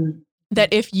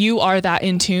 that if you are that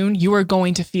in tune, you are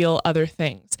going to feel other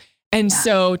things. And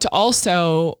so to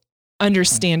also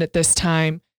understand at this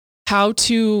time how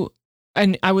to,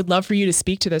 and I would love for you to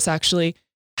speak to this actually,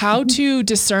 how to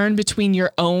discern between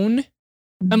your own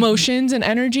emotions and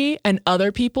energy and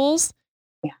other people's.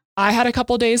 I had a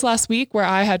couple days last week where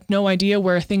I had no idea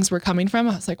where things were coming from.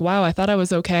 I was like, wow, I thought I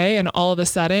was okay. And all of a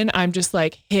sudden I'm just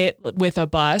like hit with a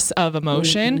bus of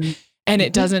emotion. And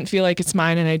it doesn't feel like it's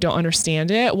mine and I don't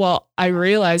understand it. Well, I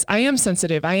realize I am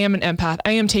sensitive. I am an empath.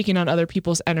 I am taking on other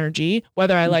people's energy,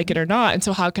 whether I like it or not. And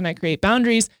so how can I create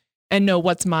boundaries and know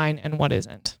what's mine and what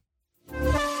isn't?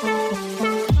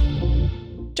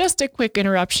 Just a quick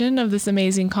interruption of this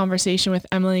amazing conversation with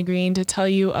Emily Green to tell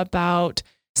you about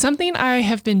something I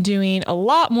have been doing a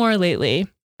lot more lately,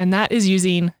 and that is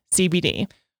using CBD.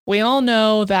 We all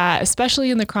know that, especially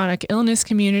in the chronic illness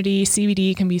community,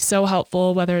 CBD can be so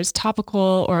helpful, whether it's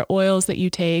topical or oils that you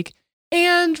take.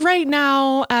 And right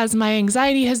now, as my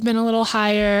anxiety has been a little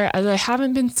higher, as I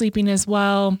haven't been sleeping as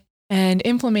well, and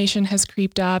inflammation has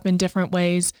creeped up in different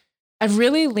ways, I've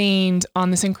really leaned on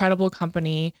this incredible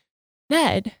company,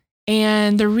 Ned.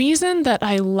 And the reason that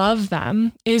I love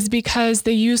them is because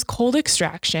they use cold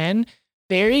extraction,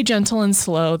 very gentle and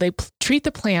slow. They treat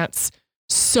the plants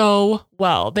so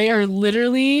well. They are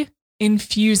literally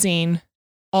infusing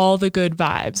all the good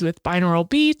vibes with binaural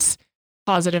beats,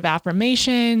 positive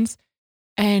affirmations,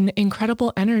 and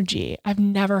incredible energy. I've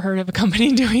never heard of a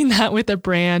company doing that with a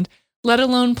brand, let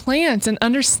alone plants, and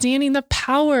understanding the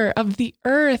power of the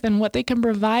earth and what they can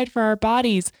provide for our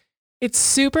bodies. It's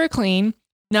super clean,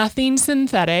 nothing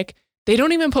synthetic. They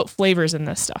don't even put flavors in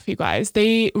this stuff, you guys.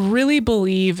 They really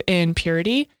believe in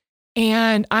purity.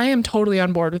 And I am totally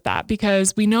on board with that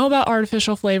because we know about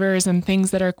artificial flavors and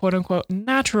things that are quote unquote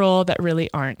natural that really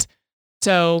aren't.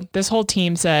 So this whole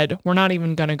team said, we're not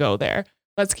even going to go there.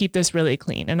 Let's keep this really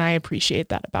clean. And I appreciate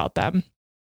that about them.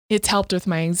 It's helped with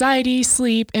my anxiety,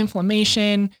 sleep,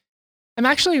 inflammation. I'm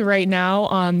actually right now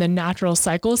on the Natural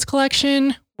Cycles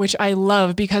collection, which I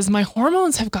love because my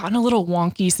hormones have gotten a little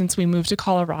wonky since we moved to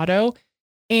Colorado.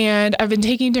 And I've been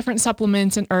taking different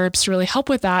supplements and herbs to really help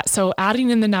with that. So adding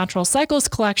in the Natural Cycles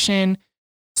collection,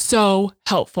 so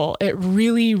helpful. It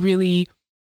really, really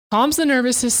calms the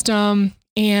nervous system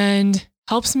and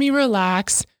helps me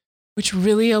relax, which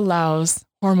really allows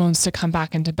hormones to come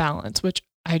back into balance, which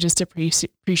I just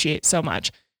appreciate so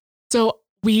much. So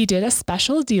we did a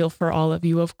special deal for all of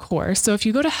you, of course. So if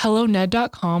you go to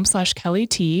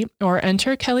helloned.com/KellyT or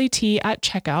enter Kelly T at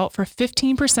checkout for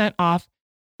 15% off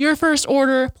your first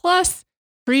order plus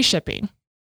free shipping.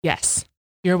 Yes,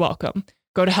 you're welcome.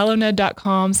 Go to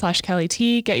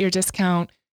helloned.com/KellyT, get your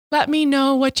discount. Let me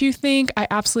know what you think. I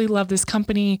absolutely love this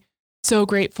company. So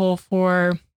grateful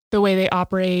for the way they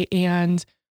operate and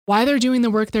why they're doing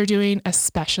the work they're doing,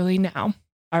 especially now.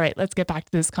 All right, let's get back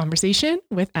to this conversation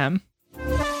with Em.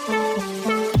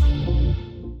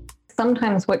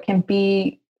 Sometimes what can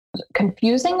be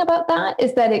confusing about that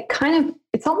is that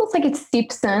it's almost like it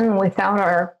seeps in without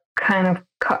our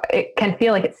it can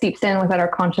feel like it seeps in without our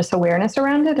conscious awareness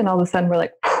around it. And all of a sudden we're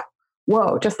like,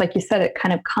 whoa, just like you said, it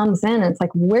kind of comes in. And it's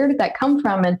like, where did that come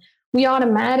from? And we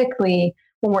automatically,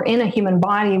 when we're in a human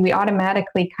body, we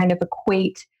automatically kind of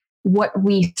equate what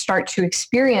we start to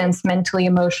experience mentally,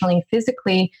 emotionally,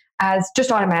 physically as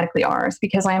just automatically ours,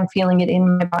 because I am feeling it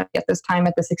in my body at this time,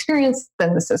 at this experience,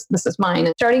 then this is mine.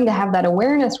 And starting to have that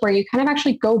awareness where you kind of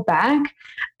actually go back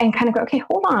and kind of go, okay,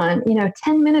 hold on,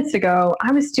 10 minutes ago,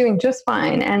 I was doing just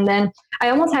fine. And then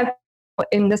I almost have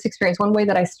in this experience, one way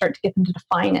that I start to get them to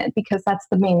define it, because that's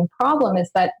the main problem, is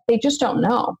that they just don't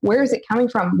know. Where is it coming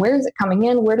from? Where is it coming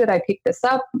in? Where did I pick this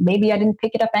up? Maybe I didn't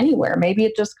pick it up anywhere. Maybe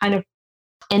it just kind of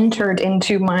entered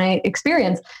into my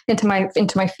experience, into my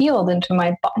field, into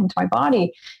my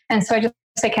body. And so I just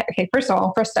say, okay, first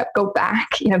step, go back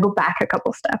a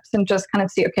couple steps and just kind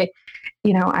of see, okay,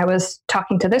 I was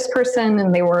talking to this person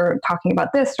and they were talking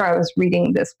about this, or I was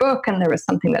reading this book and there was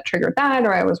something that triggered that,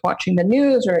 or I was watching the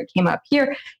news or it came up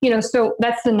here, so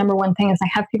that's the number one thing, is I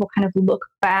have people kind of look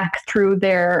back through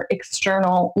their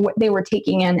external, what they were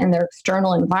taking in their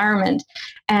external environment.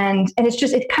 And it's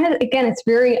just, it kind of, again, it's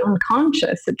very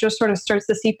unconscious. It just sort of starts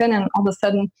to seep in and all of a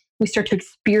sudden we start to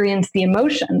experience the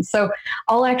emotion. So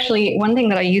one thing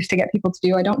that I used to get people to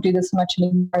do, I don't do this so much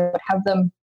anymore, but have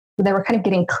them, they were kind of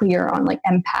getting clear on like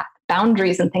empath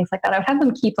boundaries and things like that. I would have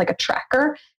them keep like a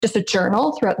tracker, just a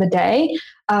journal throughout the day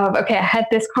of, okay, I had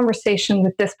this conversation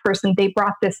with this person. They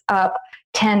brought this up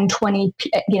 10:20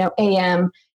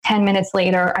 a.m. 10 minutes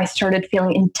later, I started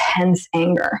feeling intense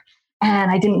anger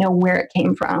and I didn't know where it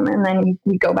came from. And then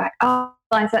we go back,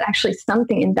 realize that actually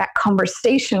something in that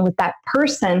conversation with that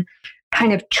person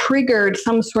kind of triggered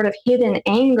some sort of hidden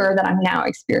anger that I'm now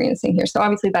experiencing here. So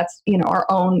obviously that's, our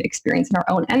own experience and our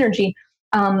own energy.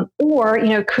 Or,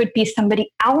 could be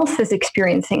somebody else is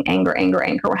experiencing anger.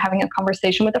 We're having a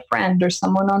conversation with a friend or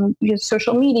someone on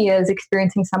social media is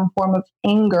experiencing some form of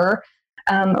anger,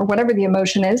 or whatever the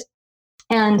emotion is.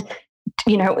 And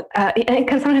it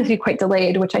can sometimes be quite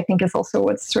delayed, which I think is also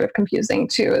what's sort of confusing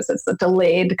too, is it's a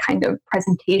delayed kind of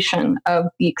presentation of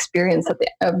the experience of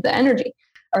the energy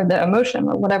or the emotion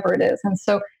or whatever it is. And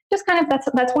so just kind of,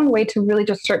 that's one way to really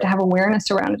just start to have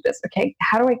awareness around it, is, okay,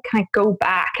 how do I kind of go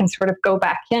back and sort of go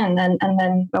back in? And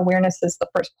then awareness is the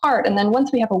first part. And then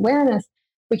once we have awareness,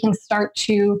 we can start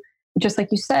to, just like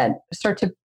you said, start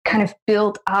to kind of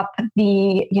build up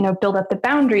the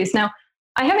boundaries. Now,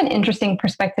 I have an interesting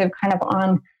perspective kind of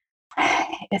on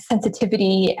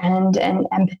sensitivity and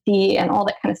empathy and all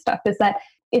that kind of stuff, is that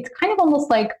it's kind of almost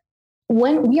like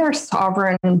when we are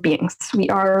sovereign beings, we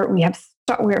are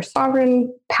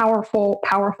sovereign, powerful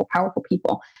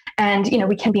people. And,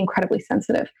 we can be incredibly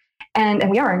sensitive and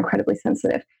we are incredibly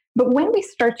sensitive. But when we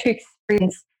start to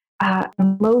experience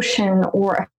emotion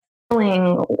or a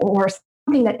feeling or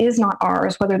something that is not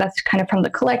ours, whether that's kind of from the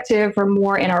collective or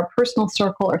more in our personal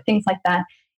circle or things like that,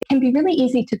 it can be really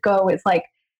easy to go, it's like,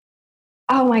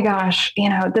 oh my gosh,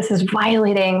 this is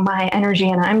violating my energy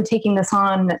and I'm taking this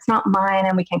on, it's not mine.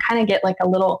 And we can kind of get like a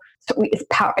little, we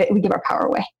give our power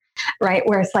away, right?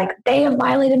 Where it's like, they have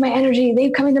violated my energy.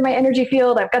 They've come into my energy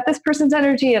field. I've got this person's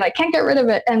energy and I can't get rid of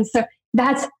it. And so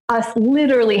that's us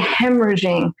literally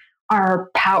hemorrhaging our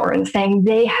power and saying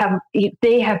they have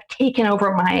taken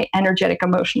over my energetic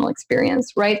emotional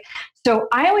experience, right? So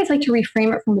I always like to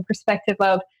reframe it from the perspective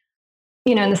of,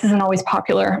 and this isn't always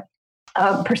popular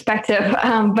perspective,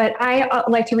 but I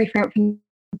like to reframe it from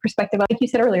the perspective of, like you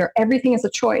said earlier, everything is a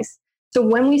choice. So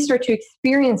when we start to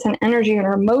experience an energy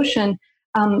or emotion,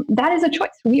 that is a choice.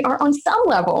 We are on some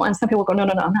level, and some people go, no,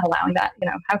 I'm not allowing that.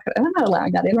 I'm not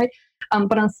allowing that in, right?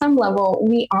 But on some level,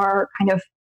 we are kind of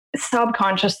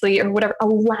subconsciously or whatever,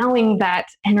 allowing that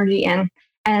energy in.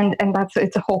 And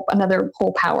it's another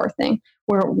whole power thing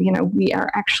where, we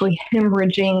are actually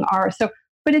hemorrhaging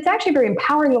but it's actually very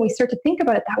empowering when we start to think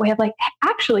about it that way of like,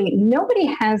 actually, nobody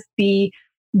has this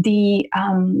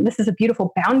is a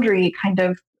beautiful boundary kind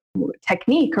of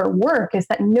technique or work, is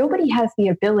that nobody has the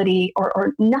ability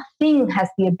or nothing has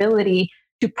the ability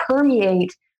to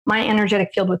permeate my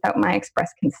energetic field without my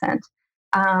express consent.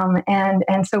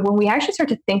 And so when we actually start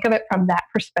to think of it from that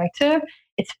perspective,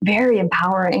 it's very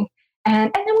empowering.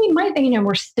 And then we might,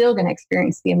 we're still going to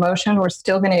experience the emotion. We're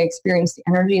still going to experience the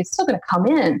energy. It's still going to come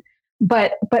in.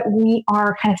 But we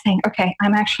are kind of saying, okay,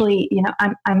 I'm actually,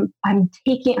 I'm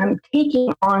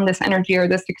taking on this energy or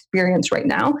this experience right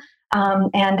now.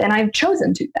 And I've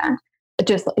chosen to that.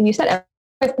 Just like you said,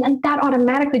 and that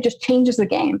automatically just changes the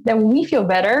game. Then when we feel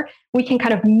better, we can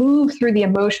kind of move through the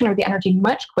emotion or the energy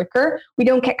much quicker. We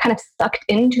don't get kind of sucked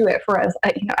into it for as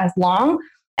long.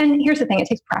 And here's the thing, it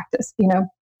takes practice,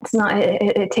 It's not,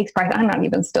 it takes practice. I'm not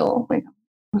even still, it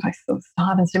still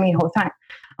happens to me all the time.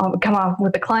 I'll come off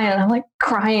with the client and I'm like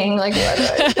crying, like,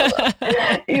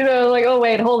 like, oh,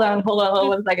 wait, hold on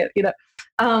 1 second,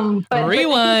 but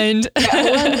rewind,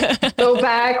 go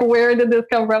back. Where did this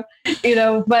come from?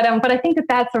 But I think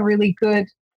that's a really good,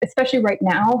 especially right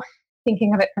now,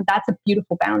 thinking of it, that's a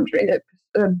beautiful boundary,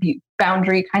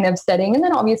 boundary kind of setting. And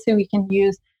then obviously we can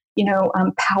use,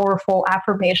 powerful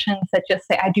affirmations that just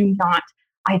say, I do not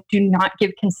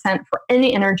give consent for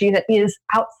any energy that is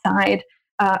outside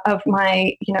of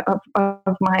my,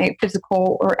 of my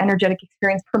physical or energetic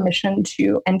experience permission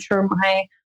to enter my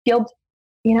field,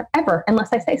 ever, unless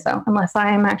I say so, unless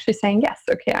I am actually saying, yes,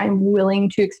 okay, I'm willing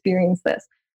to experience this.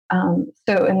 And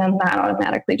then that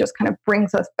automatically just kind of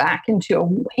brings us back into a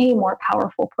way more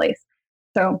powerful place.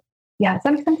 So yeah, does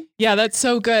that make sense? Yeah, that's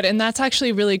so good. And that's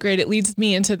actually really great. It leads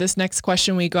me into this next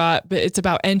question we got, but it's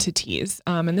about entities.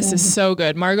 And this is so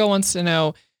good. Margot wants to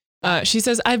know, she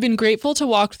says, I've been grateful to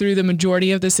walk through the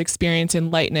majority of this experience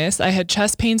in lightness. I had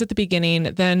chest pains at the beginning,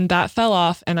 then that fell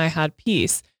off and I had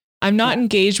peace. I'm not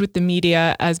engaged with the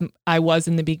media as I was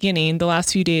in the beginning. The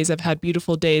last few days I've had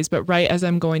beautiful days, but right as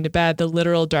I'm going to bed, the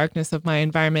literal darkness of my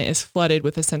environment is flooded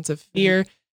with a sense of fear,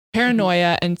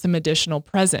 paranoia, and some additional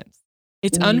presence.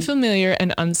 It's unfamiliar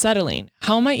and unsettling.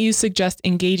 How might you suggest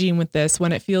engaging with this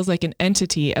when it feels like an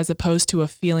entity as opposed to a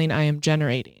feeling I am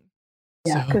generating?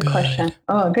 Yeah, so good question.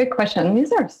 Oh, good question.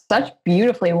 These are such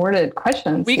beautifully worded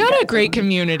questions. We got a great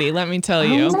community, let me tell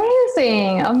you.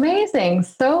 Amazing.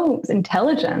 So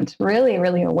intelligent, really,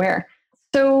 really aware.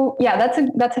 So yeah, that's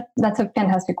a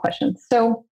fantastic question.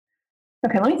 So,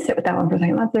 okay, let me sit with that one for a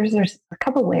second. There's a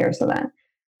couple layers of that.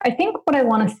 I think what I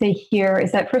want to say here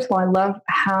is that, first of all, I love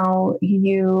how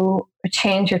you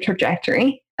change your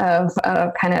trajectory of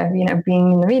kind of,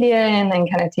 being in the media and then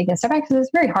kind of taking a step back, because it's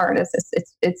very hard.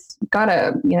 It's got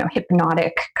a,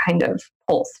 hypnotic kind of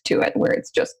pulse to it where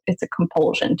it's a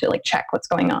compulsion to like check what's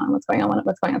going on. So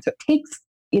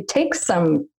it takes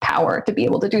some power to be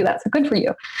able to do that. So good for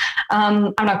you.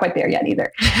 I'm not quite there yet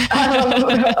either.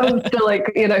 I'm still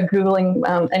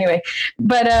Googling anyway,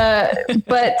 but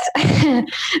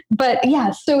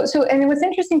yeah. So, and what's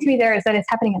interesting to me there is that it's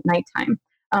happening at nighttime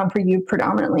for you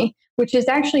predominantly, which is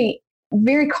actually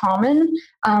very common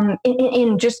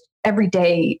in just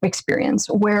everyday experience,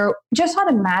 where just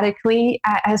automatically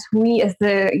as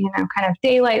the, kind of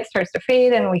daylight starts to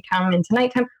fade and we come into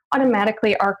nighttime,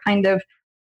 automatically our kind of,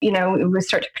 we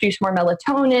start to produce more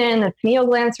melatonin, the pineal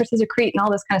gland starts to secrete and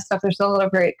all this kind of stuff. There's a lot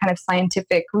of very kind of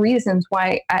scientific reasons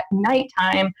why at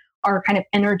nighttime our kind of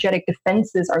energetic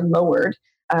defenses are lowered.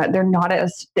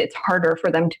 It's harder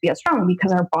for them to be as strong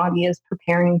because our body is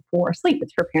preparing for sleep.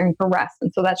 It's preparing for rest.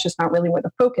 And so that's just not really where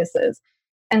the focus is.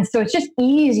 And so it's just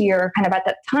easier kind of at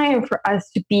that time for us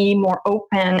to be more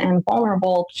open and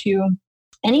vulnerable to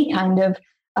any kind of,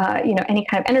 any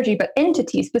kind of energy, but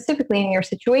entity specifically in your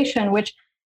situation, which,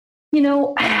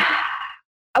 what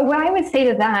I would say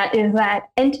to that is that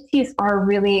entities are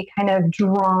really kind of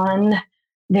drawn.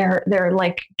 They're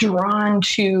like drawn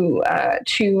to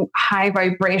high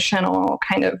vibrational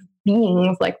kind of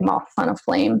beings like moths on a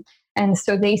flame. And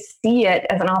so they see it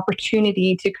as an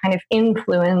opportunity to kind of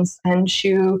influence and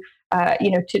to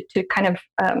kind of,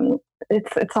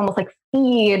 it's almost like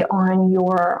feed on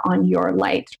your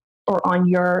light or on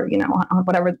your, on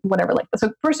whatever like that.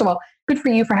 So first of all, good for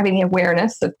you for having the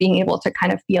awareness of being able to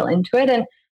kind of feel into it. And,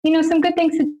 some good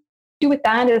things to do with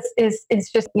that is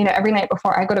just, every night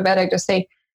before I go to bed, I just say,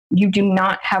 you do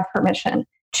not have permission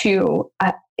to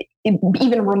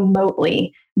even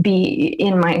remotely be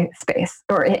in my space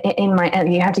or in my,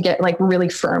 and you have to get like really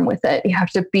firm with it. You have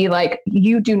to be like,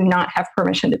 you do not have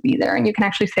permission to be there. And you can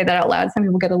actually say that out loud. Some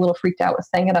people get a little freaked out with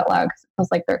saying it out loud because it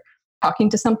feels like they're talking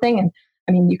to something. And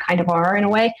I mean, you kind of are in a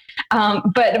way.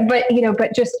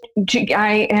 But just,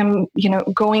 I am,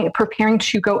 preparing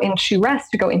to go into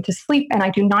rest, to go into sleep. And I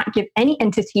do not give any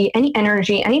entity, any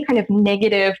energy, any kind of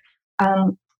negative,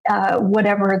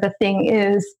 whatever the thing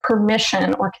is,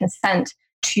 permission or consent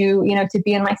to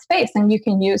be in my space. And you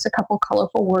can use a couple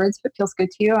colorful words if it feels good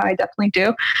to you. I definitely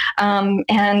do.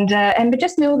 But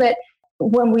just know that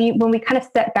when we kind of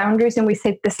set boundaries and we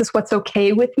say, this is what's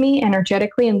okay with me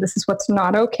energetically, and this is what's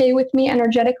not okay with me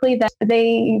energetically, that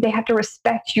they have to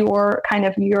respect your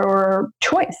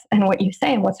choice and what you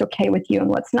say and what's okay with you and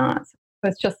what's not. So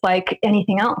it's just like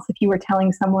anything else. If you were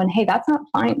telling someone, hey, that's not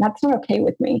fine, that's not okay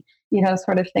with me,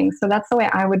 sort of thing. So that's the way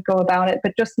I would go about it.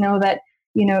 But just know that,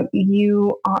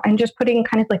 you are, and just putting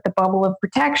kind of like the bubble of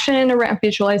protection around,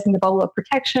 visualizing the bubble of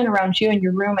protection around you in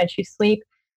your room as you sleep,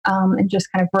 and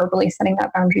just kind of verbally setting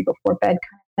that boundary before bed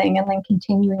kind of thing. And then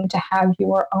continuing to have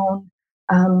your own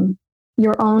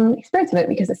experience of it,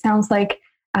 because it sounds like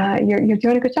you're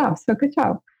doing a good job. So good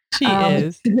job. She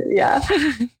is. Yeah.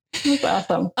 That's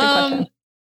awesome. Good question.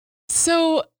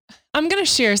 So I'm going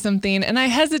to share something, and I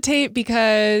hesitate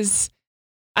because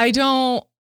I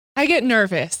get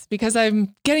nervous because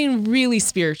I'm getting really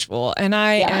spiritual, and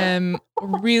I am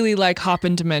really like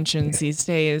hopping dimensions these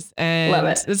days. And Love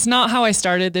it. It's not how I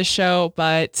started this show,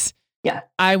 but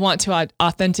I want to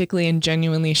authentically and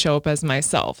genuinely show up as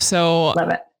myself. So love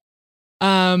it.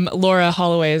 Laura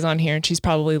Holloway is on here, and she's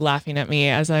probably laughing at me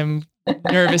as I'm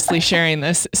nervously sharing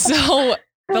this. So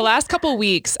the last couple of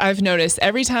weeks, I've noticed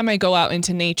every time I go out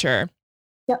into nature,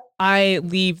 I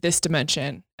leave this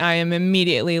dimension. I am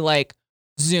immediately like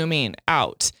zooming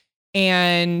out.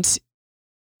 And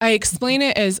I explain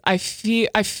it as I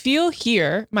feel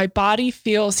here, my body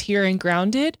feels here and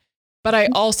grounded, but I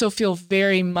also feel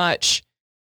very much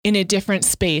in a different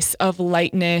space of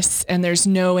lightness, and there's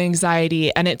no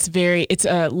anxiety, and it's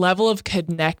a level of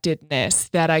connectedness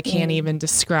that I can't even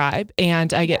describe.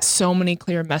 And I get so many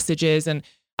clear messages, and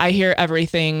I hear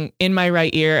everything in my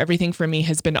right ear. Everything for me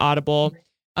has been audible.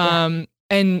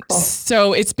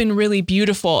 So it's been really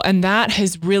beautiful. And that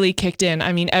has really kicked in.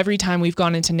 I mean, every time we've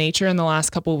gone into nature in the last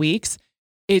couple of weeks,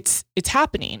 it's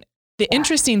happening. The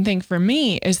interesting thing for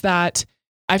me is that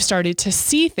I've started to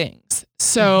see things.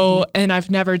 So, and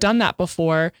I've never done that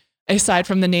before, aside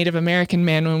from the Native American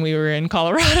man when we were in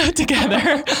Colorado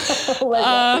together.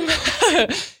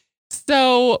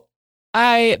 So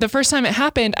the first time it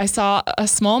happened, I saw a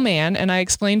small man, and I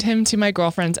explained him to my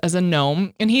girlfriends as a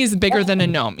gnome, and he's bigger than a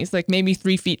gnome. He's like maybe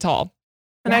 3 feet tall.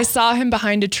 And I saw him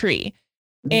behind a tree,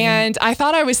 and I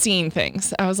thought I was seeing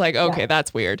things. I was like, okay,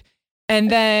 that's weird. And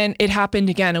then it happened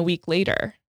again a week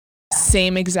later,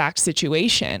 same exact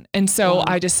situation. And so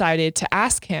I decided to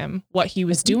ask him what he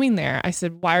was doing there. I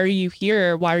said, why are you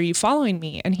here? Why are you following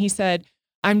me? And he said,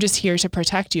 I'm just here to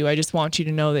protect you. I just want you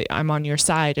to know that I'm on your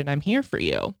side and I'm here for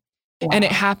you. And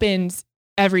it happens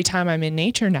every time I'm in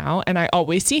nature now. And I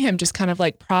always see him just kind of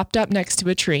like propped up next to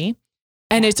a tree.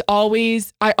 And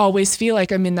I always feel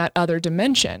like I'm in that other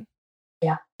dimension.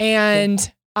 Yeah.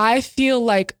 And I feel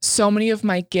like so many of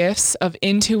my gifts of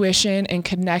intuition and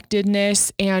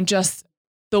connectedness and just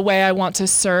the way I want to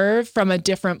serve from a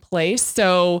different place.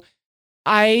 So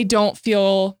I don't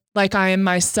feel like I am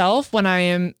myself when I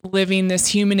am living this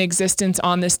human existence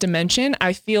on this dimension.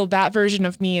 I feel that version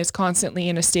of me is constantly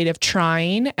in a state of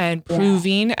trying and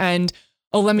proving and,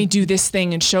 let me do this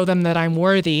thing and show them that I'm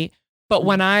worthy. But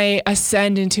when I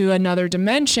ascend into another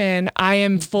dimension, I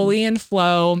am fully in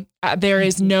flow. There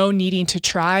is no needing to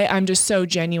try. I'm just so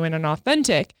genuine and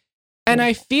authentic. And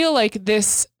I feel like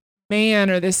this man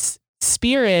or this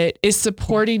spirit is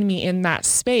supporting me in that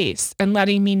space and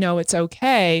letting me know it's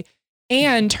okay,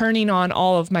 and turning on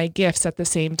all of my gifts at the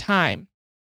same time.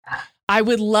 I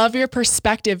would love your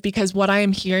perspective, because what I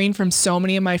am hearing from so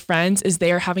many of my friends is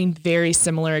they are having very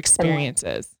similar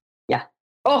experiences. Yeah.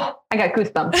 Oh, I got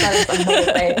goosebumps. That is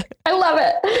amazing. I love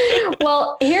it.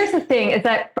 Well, here's the thing is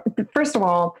that, first of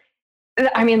all,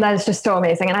 I mean, that is just so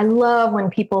amazing. And I love when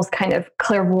people's kind of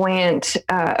clairvoyant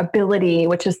ability,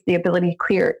 which is the ability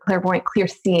clairvoyant, clear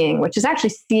seeing, which is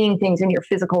actually seeing things in your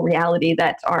physical reality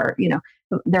that are,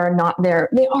 they're not there.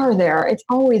 They are there. It's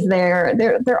always there.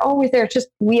 They're always there. It's just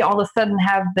we all of a sudden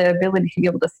have the ability to be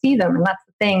able to see them. And that's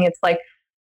the thing. It's like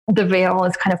the veil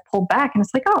is kind of pulled back, and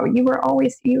it's like, oh, you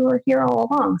were here all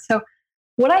along. So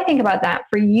what I think about that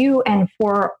for you and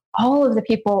for all of the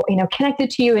people, connected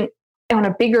to you, on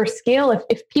a bigger scale,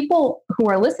 if people who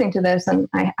are listening to this, and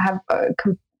I have a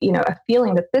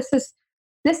feeling that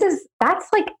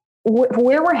that's like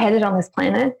where we're headed on this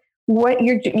planet, what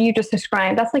you just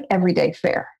described, that's like everyday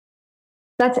fare.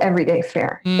 That's everyday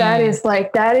fare.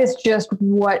 That is just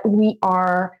what we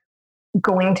are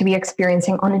going to be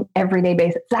experiencing on an everyday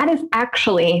basis. That is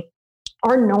actually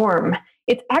our norm.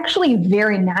 It's actually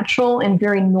very natural and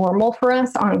very normal for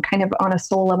us on a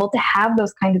soul level to have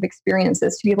those kind of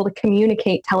experiences, to be able to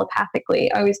communicate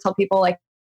telepathically. I always tell people, like,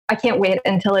 I can't wait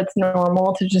until it's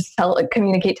normal to just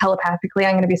communicate telepathically.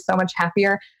 I'm going to be so much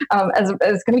happier. It's going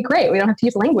to be great. We don't have to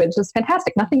use language. It's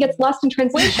fantastic. Nothing gets lost in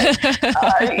translation.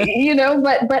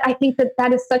 But I think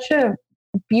that is such a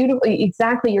beautifully,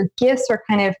 exactly, your gifts are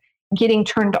kind of getting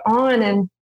turned on. And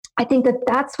I think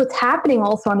that's what's happening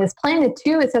also on this planet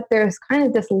too, is that there's kind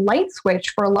of this light switch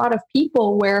for a lot of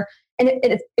people where, and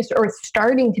it's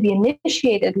starting to be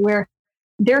initiated, where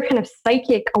their kind of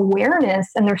psychic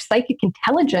awareness and their psychic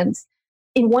intelligence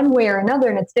in one way or another,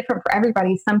 and it's different for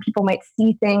everybody. Some people might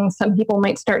see things, some people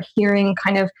might start hearing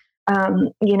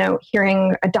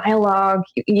hearing a dialogue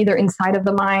either inside of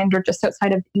the mind or just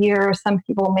outside of the ear. Some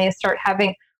people may start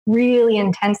having really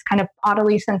intense kind of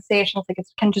bodily sensations. Like, it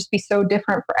can just be so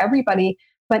different for everybody.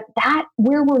 But that,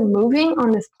 where we're moving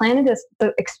on this planet, is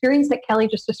the experience that Kelly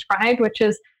just described, which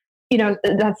is,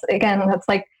 that's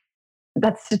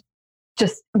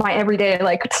just my everyday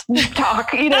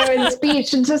talk, in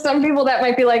speech. And to some people that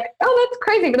might be like, oh, that's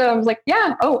crazy. But I was like,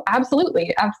 yeah, oh,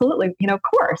 absolutely. Of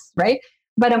course. Right.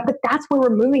 But that's where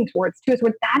we're moving towards too, is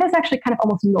where that is actually kind of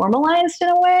almost normalized in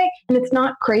a way. And it's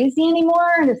not crazy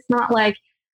anymore. And it's not like,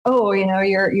 oh,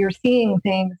 you're seeing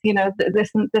things,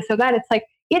 this and this or that. It's like,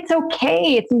 it's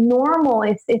okay. It's normal.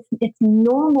 It's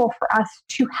normal for us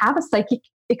to have a psychic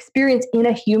experience in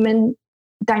a human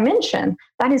dimension.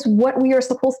 That is what we are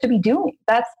supposed to be doing.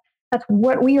 That's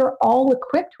what we are all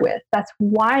equipped with. That's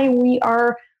why we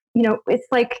are, it's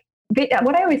like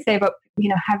what I always say about,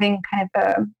 having kind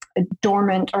of a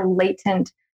dormant or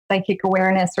latent psychic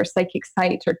awareness or psychic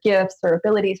sight or gifts or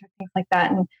abilities or things like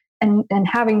that. And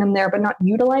having them there, but not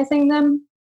utilizing them.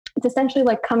 It's essentially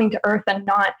like coming to Earth and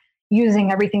not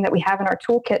using everything that we have in our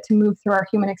toolkit to move through our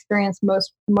human experience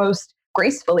most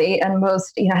gracefully and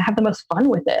most, have the most fun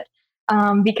with it.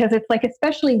 Because it's like,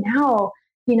 especially now,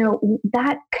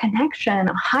 that connection,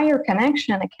 a higher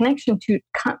connection, a connection to,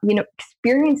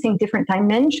 experiencing different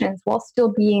dimensions while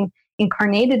still being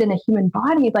incarnated in a human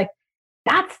body, like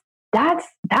that's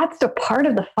a part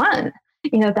of the fun.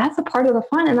 That's a part of the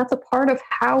fun, and that's a part of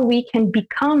how we can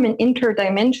become an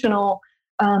interdimensional,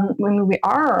 when we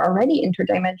are already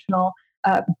interdimensional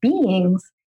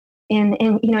beings in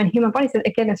human bodies.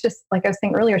 Again, it's just like I was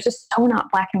saying earlier, it's just so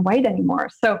not black and white anymore.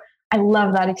 So I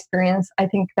love that experience. I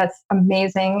think that's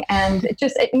amazing. And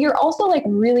you're also like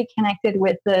really connected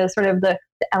with the sort of the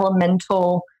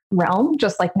elemental realm,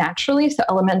 just like naturally. So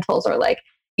elementals are like,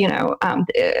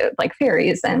 like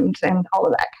fairies and all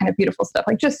of that kind of beautiful stuff,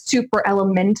 like just super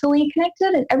elementally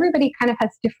connected. And everybody kind of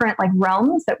has different like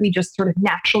realms that we just sort of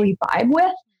naturally vibe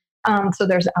with. So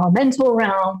there's the elemental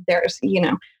realm, there's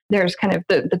kind of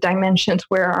the dimensions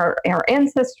where our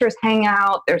ancestors hang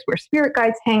out. There's where spirit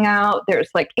guides hang out.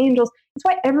 There's like angels. That's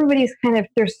why everybody's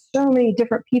there's so many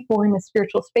different people in the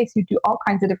spiritual space who do all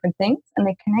kinds of different things, and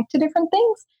they connect to different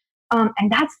things.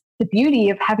 And that's the beauty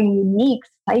of having unique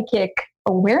psychic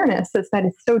awareness, is that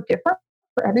it's so different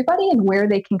for everybody and where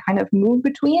they can kind of move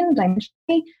between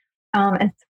dimensionally,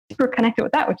 and super connected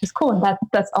with that, which is cool. And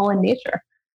that's all in nature.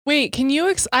 Wait, can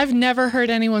you, I've never heard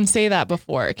anyone say that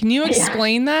before. Can you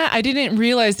explain that? I didn't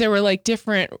realize there were like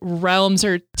different realms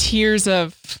or tiers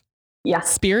of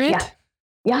spirit.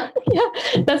 Yeah.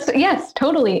 Yes,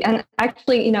 totally. And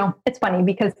actually, it's funny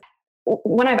because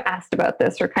when I've asked about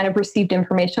this or kind of received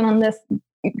information on this,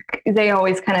 they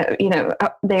always kind of,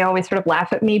 they always sort of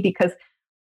laugh at me because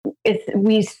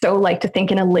we so like to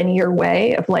think in a linear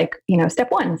way of like,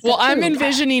 step one. Step I'm two,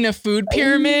 envisioning a food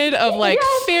pyramid of like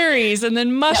fairies and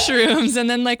then mushrooms and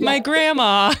then like my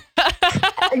grandma.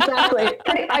 Exactly.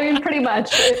 Pretty much.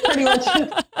 It's pretty much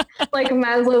like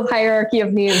Maslow's hierarchy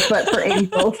of needs, but for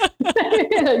angels.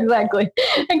 Exactly.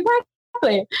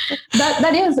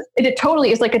 That is, it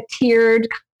totally is like a tiered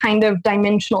kind of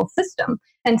dimensional system.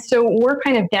 And so we're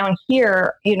kind of down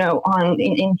here,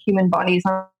 in human bodies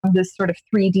on this sort of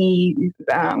 3D,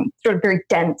 sort of very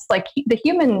dense, like the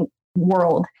human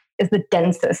world is the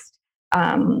densest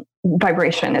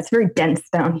vibration. It's very dense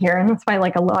down here. And that's why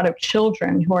like a lot of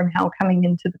children who are now coming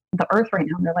into the earth right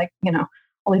now, they're like,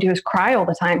 all they do is cry all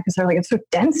the time because they're like, it's so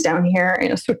dense down here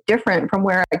and it's so different from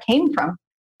where I came from.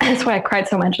 That's why I cried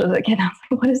so much as a kid. I was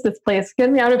like, what is this place?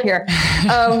 Get me out of here.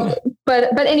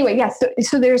 But anyway, yeah.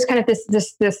 So there's kind of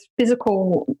this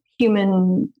physical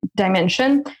human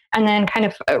dimension. And then kind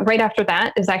of right after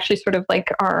that is actually sort of like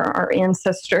our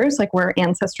ancestors, like where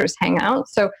ancestors hang out.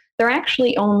 So they're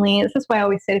actually this is why I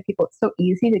always say to people, it's so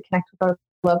easy to connect with our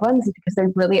loved ones, is because they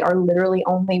really are literally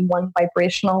only one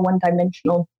vibrational, one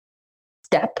dimensional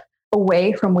step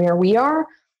away from where we are.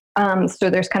 So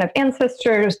there's kind of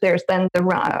ancestors. There's then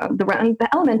the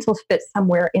elementals fit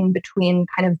somewhere in between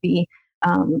kind of the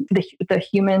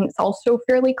human. It's also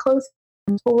fairly close.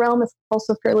 The mental realm is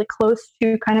also fairly close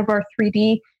to kind of our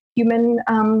 3D human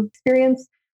experience,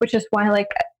 which is why, like,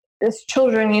 as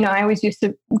children, I always used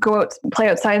to go out, play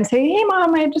outside and say, "Hey,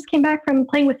 Mom, I just came back from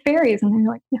playing with fairies," and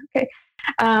they're like, "Yeah, okay,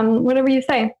 whatever you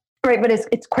say." Right, but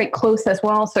it's quite close as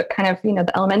well. So kind of,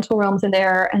 the elemental realms in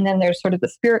there, and then there's sort of the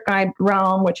spirit guide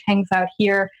realm, which hangs out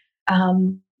here,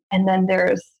 and then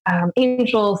there's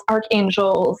angels,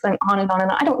 archangels, and on and on.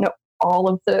 And I don't know all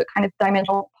of the kind of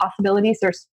dimensional possibilities.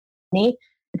 There's many.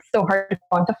 It's so hard to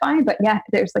quantify, but yeah,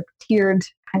 there's like tiered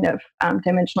kind of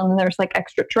dimensional, and there's like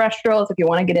extraterrestrials. If you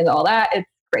want to get into all that, it's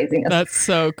craziness. That's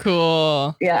so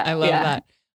cool. Yeah, I love that.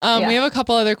 We have a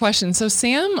couple other questions. So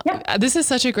Sam, this is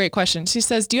such a great question. She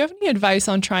says, do you have any advice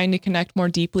on trying to connect more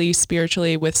deeply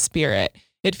spiritually with spirit?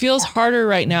 It feels harder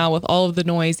right now with all of the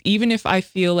noise, even if I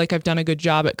feel like I've done a good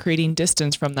job at creating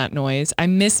distance from that noise. I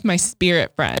miss my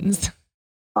spirit friends.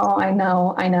 Oh, I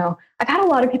know. I've had a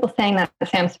lot of people saying that,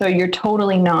 Sam, so you're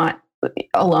totally not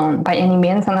alone by any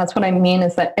means. And that's what I mean,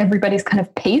 is that everybody's kind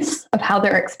of pace of how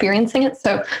they're experiencing it.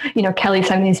 So, Kelly's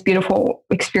having these beautiful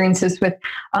experiences with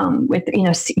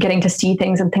getting to see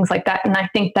things and things like that. And I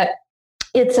think that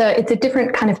it's a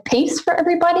different kind of pace for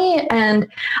everybody. And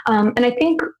I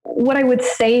think what I would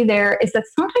say there is that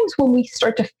sometimes when we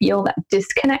start to feel that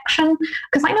disconnection,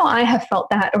 because I know I have felt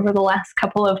that over the last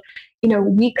couple of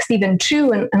weeks even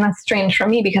too. And that's strange for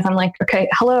me, because I'm like, okay,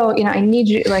 hello, I need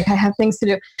you. Like, I have things to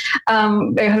do.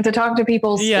 I have to talk to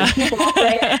people,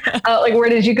 right? Like, where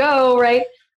did you go? Right.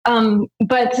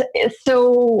 But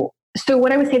so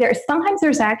what I would say there is sometimes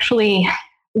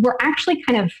we're actually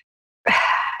kind of,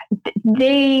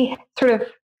 they sort of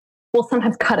will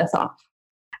sometimes cut us off.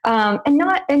 And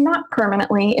not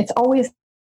permanently. It's always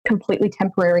completely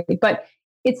temporary, but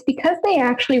it's because they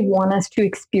actually want us to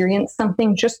experience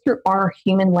something just through our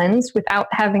human lens without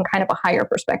having kind of a higher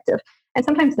perspective. And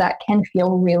sometimes that can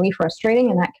feel really frustrating,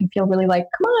 and that can feel really like,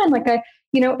 come on, like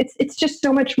it's just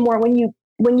so much more when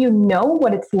you know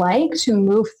what it's like to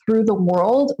move through the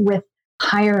world with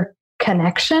higher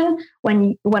connection.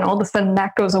 When all of a sudden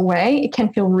that goes away, it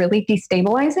can feel really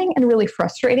destabilizing and really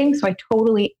frustrating. So I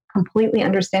totally, completely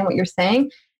understand what you're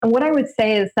saying. And what I would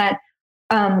say is that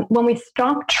when we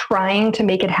stop trying to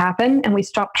make it happen, and we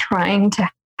stop trying to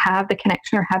have the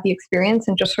connection or have the experience,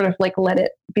 and just sort of like let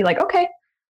it be like, okay,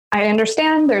 I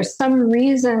understand there's some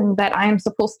reason that I'm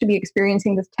supposed to be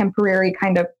experiencing this temporary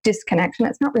kind of disconnection.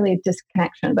 It's not really a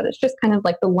disconnection, but it's just kind of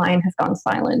like the line has gone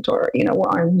silent, or, we're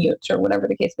on mute, or whatever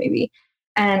the case may be.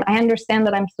 And I understand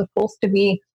that I'm supposed to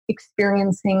be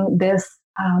experiencing this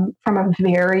from a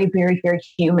very, very, very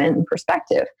human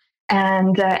perspective.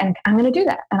 And I'm going to do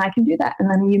that, and I can do that.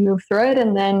 And then you move through it.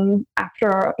 And then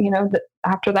after,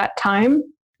 after that time,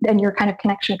 then your kind of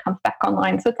connection comes back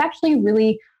online. So it's actually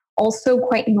really also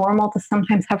quite normal to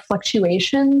sometimes have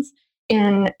fluctuations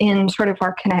in sort of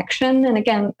our connection. And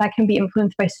again, that can be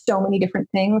influenced by so many different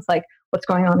things, like what's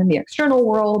going on in the external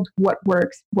world, what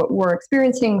we're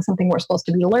experiencing, something we're supposed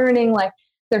to be learning. Like,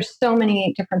 there's so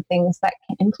many different things that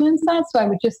can influence that. So I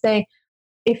would just say,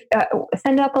 if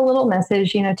send up a little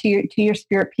message, to your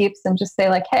spirit peeps, and just say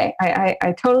like, hey,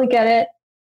 I totally get it.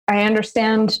 I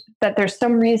understand that there's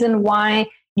some reason why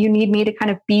you need me to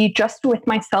kind of be just with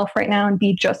myself right now and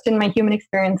be just in my human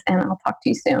experience, and I'll talk to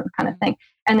you soon, kind of thing.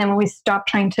 And then when we stop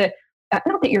trying to,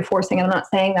 not that you're forcing it, I'm not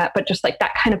saying that, but just like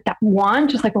that kind of, that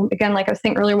want, just like, again, like I was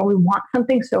saying earlier, when we want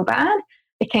something so bad,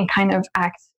 it can kind of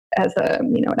act as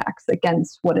it acts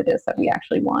against what it is that we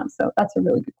actually want. So that's a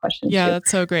really good question. Yeah, too.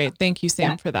 That's so great. Thank you,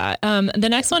 Sam, for that. The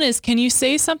next one is, can you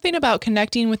say something about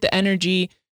connecting with the energy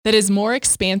that is more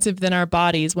expansive than our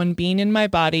bodies when being in my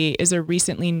body is a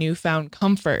recently newfound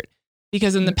comfort?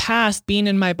 Because in the past, being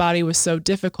in my body was so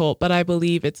difficult, but I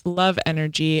believe it's love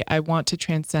energy. I want to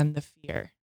transcend the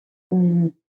fear.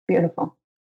 Beautiful. Oh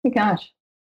my gosh.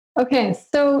 Okay.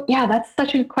 So yeah, that's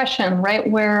such a good question, right?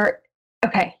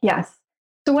 Yes.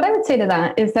 So what I would say to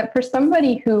that is that for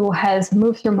somebody who has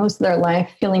moved through most of their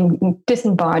life feeling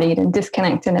disembodied and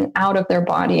disconnected and out of their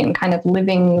body and kind of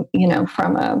living,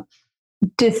 from a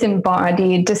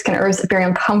disembodied, disconnected, or is it very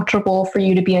uncomfortable for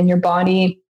you to be in your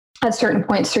body? at certain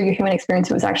points through your human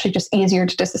experience, it was actually just easier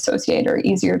to disassociate or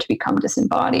easier to become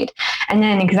disembodied. And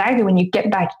then exactly when you get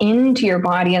back into your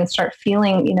body and start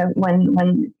feeling,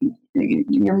 when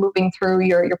you're moving through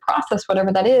your process,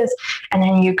 whatever that is, and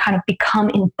then you kind of become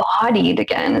embodied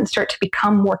again and start to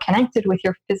become more connected with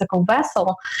your physical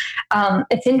vessel.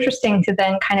 It's interesting to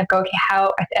then kind of go, okay,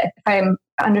 how, if I'm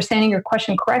understanding your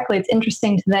question correctly, it's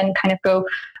interesting to then kind of go,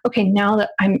 okay, now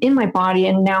that I'm in my body,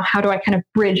 and now how do I kind of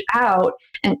bridge out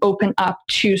and open up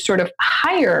to sort of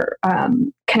higher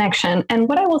connection? And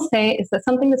what I will say is that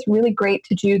something that's really great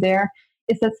to do there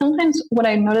is that sometimes what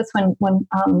I notice when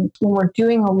we're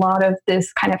doing a lot of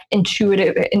this kind of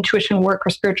intuition work or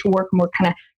spiritual work, and we're kind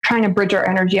of trying to bridge our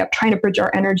energy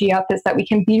up, is that we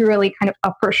can be really kind of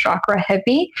upper chakra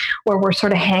heavy, where we're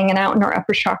sort of hanging out in our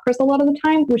upper chakras a lot of the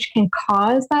time, which can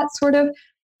cause that sort of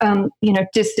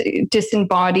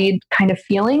disembodied kind of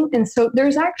feeling. And so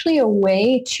there's actually a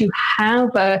way to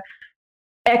have a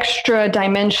extra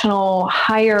dimensional,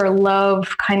 higher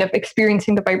love, kind of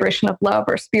experiencing the vibration of love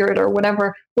or spirit or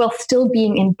whatever, while still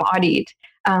being embodied,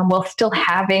 while still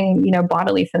having,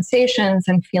 bodily sensations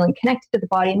and feeling connected to the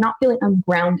body, not feeling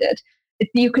ungrounded.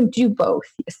 You can do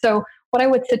both. So what I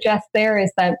would suggest there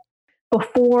is that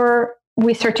before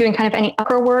we start doing kind of any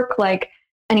upper work, like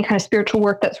any kind of spiritual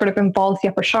work that sort of involves the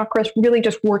upper chakras, really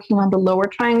just working on the lower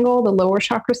triangle, the lower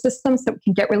chakra system, so we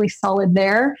can get really solid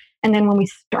there. And then when we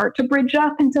start to bridge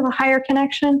up into the higher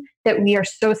connection, that we are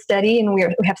so steady and we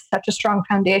have such a strong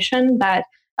foundation that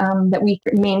that we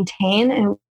maintain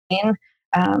and remain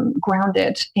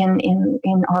grounded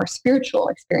in our spiritual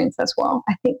experience as well.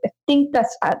 I think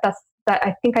that's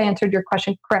I think I answered your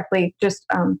question correctly. Just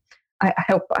I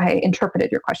hope I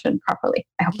interpreted your question properly.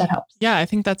 I hope that helps. Yeah, I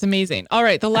think that's amazing. All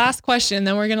right, the last question,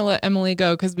 then we're going to let Emily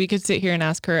go because we could sit here and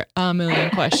ask her a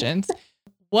million questions.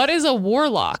 What is a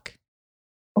warlock?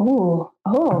 Oh,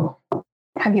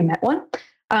 have you met one?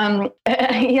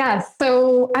 Yeah.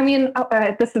 So, I mean,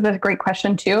 this is a great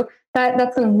question too.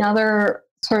 That's another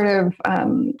sort of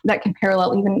that can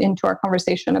parallel even into our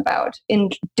conversation about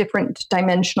in different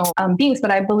dimensional beings.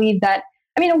 But I believe that,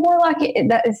 a warlock,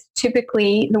 that is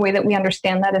typically the way that we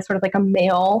understand that is sort of like a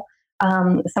male,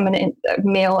 a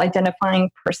male identifying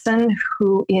person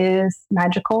who is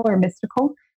magical or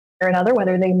mystical or another,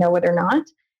 whether they know it or not.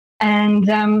 And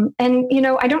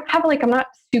I don't have I'm not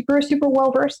super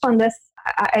well versed on this.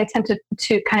 I tend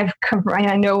to kind of cover,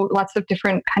 I know lots of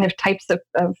different kind of types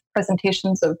of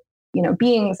presentations of,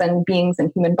 beings and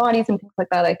human bodies and things like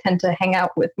that. I tend to hang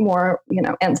out with more,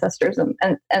 ancestors and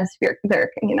spirit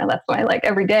there, that's what I like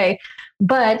every day.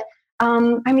 But,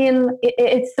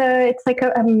 it's like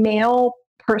a male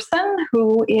person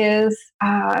who is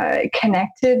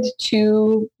connected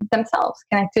to themselves,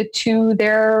 connected to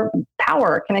their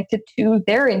power, connected to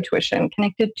their intuition,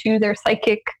 connected to their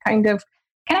psychic kind of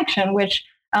connection, which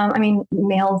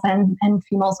males and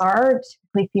females are.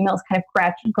 Typically females kind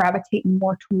of gravitate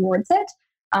more towards it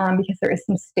because there is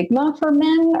some stigma for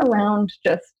men around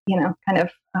just,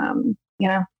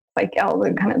 like all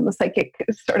the kind of the psychic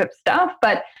sort of stuff.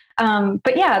 But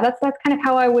yeah, that's kind of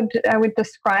how I would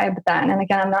describe that. And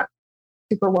again, I'm not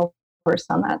super well versed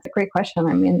on that. It's a great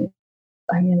question.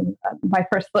 My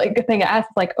first thing I asked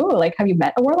is have you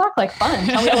met a warlock? Fun.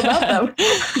 Tell me all about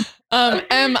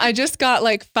them. I just got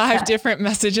 5 different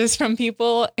messages from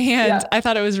people, and I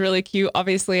thought it was really cute.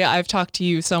 Obviously, I've talked to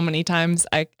you so many times.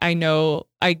 I know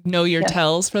your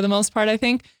tells for the most part, I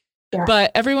think. Yeah.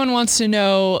 But everyone wants to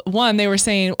know, one, they were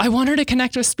saying, I want her to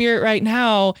connect with spirit right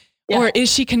now. Yeah. Or is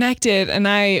she connected? And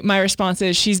my response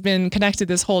is she's been connected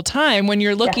this whole time. When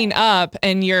you're looking up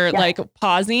and you're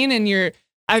pausing and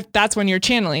that's when you're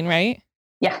channeling, right?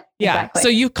 Yeah. Yeah. Exactly. So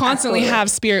you constantly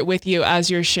have spirit with you as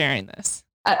you're sharing this.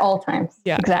 At all times.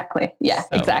 Yeah. Exactly. Yeah, so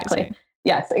exactly. Amazing.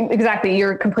 Yes, exactly.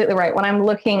 You're completely right. When I'm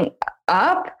looking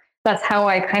up, that's how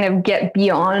I kind of get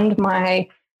beyond my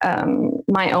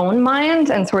own mind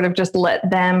and sort of just let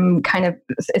them kind of,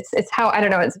 it's how, I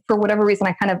don't know, it's for whatever reason,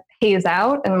 I kind of haze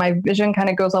out and my vision kind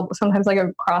of goes up sometimes like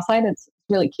a cross-eyed. It's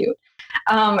really cute.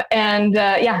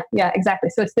 Yeah,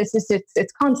 exactly. So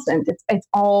it's constant. It's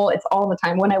all the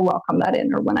time when I welcome that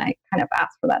in or when I kind of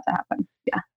ask for that to happen.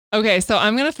 Yeah. Okay, so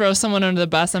I'm going to throw someone under the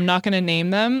bus. I'm not going to name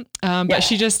them, but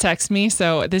she just texted me.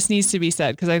 So this needs to be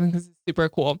said because I think this is super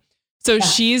cool. So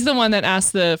she's the one that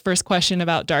asked the first question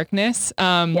about darkness.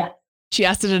 She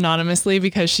asked it anonymously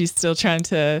because she's still trying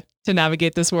to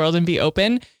navigate this world and be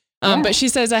open. But she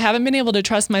says, I haven't been able to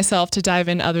trust myself to dive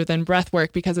in other than breath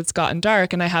work because it's gotten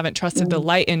dark and I haven't trusted the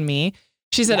light in me.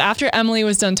 She said, after Emily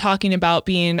was done talking about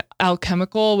being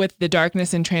alchemical with the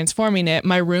darkness and transforming it,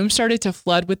 my room started to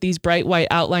flood with these bright white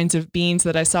outlines of beings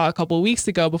that I saw a couple of weeks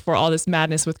ago before all this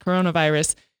madness with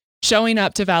coronavirus, showing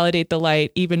up to validate the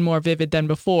light, even more vivid than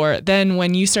before. Then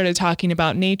when you started talking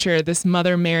about nature, this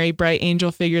Mother Mary bright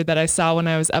angel figure that I saw when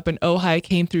I was up in Ojai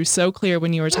came through so clear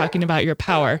when you were talking about your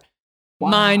power.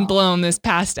 Wow. Mind blown this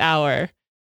past hour.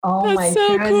 Oh, that's my so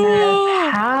goodness. Cool.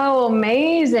 How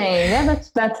amazing. Yeah, that's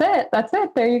it. That's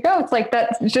it. There you go. It's like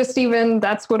that's just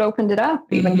that's what opened it up.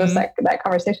 Even just that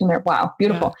conversation there. Wow.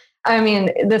 Beautiful. Yeah. I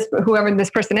mean, whoever this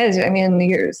person is, I mean,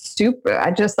 you're super, I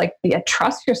just like,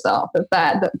 trust yourself to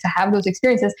have those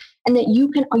experiences, and that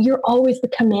you're always the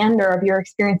commander of your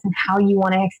experience and how you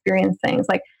want to experience things.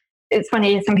 Like, it's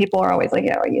funny. Some people are always like,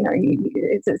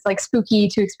 it's like spooky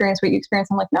to experience what you experience.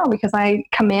 I'm like, no, because I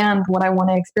command what I want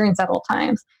to experience at all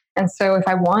times. And so if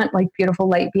I want like beautiful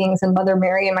light beings and Mother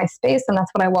Mary in my space, then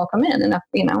that's what I welcome in. And I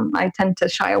tend to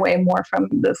shy away more from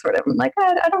the sort of like,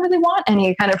 I don't really want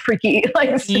any kind of freaky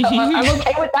like stuff. I'm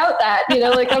okay without that.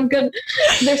 Like I'm good.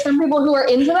 There's some people who are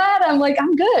into that. I'm like,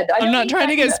 I'm good. I'm not trying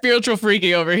to get spiritual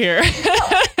freaky over here.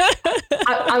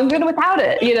 I'm good without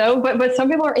it, but some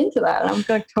people are into that. And I'm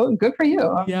like, totally good for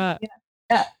you. Yeah.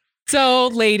 So,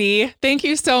 lady, thank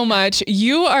you so much.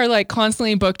 You are like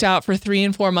constantly booked out for 3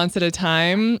 and 4 months at a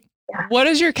time. Yeah. What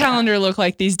does your calendar look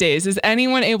like these days? Is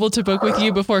anyone able to book with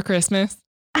you before Christmas?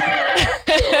 Right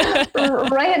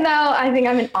now, I think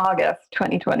I'm in August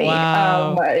 2020.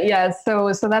 Wow.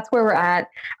 So that's where we're at.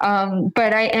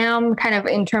 But I am kind of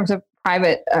in terms of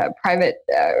private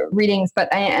readings,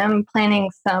 but I am planning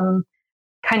some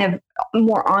kind of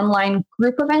more online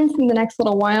group events in the next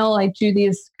little while. I do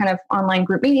these kind of online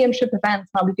group mediumship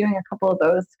events. I'll be doing a couple of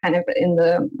those kind of in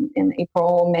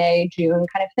April, May, June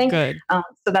kind of thing. Good.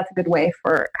 So that's a good way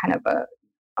for kind of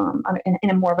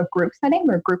in a more of a group setting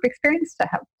or group experience to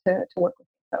have to work with.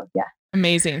 So yeah.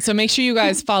 Amazing. So make sure you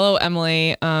guys follow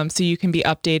Emily so you can be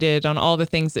updated on all the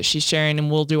things that she's sharing, and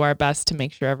we'll do our best to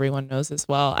make sure everyone knows as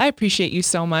well. I appreciate you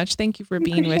so much. Thank you for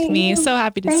being with me. So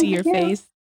happy to see your face.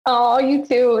 Oh, you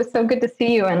too. It's so good to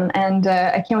see you. And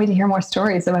I can't wait to hear more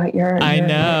stories about your I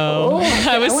know.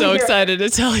 I was so excited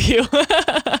to tell you.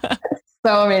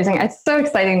 So amazing. It's so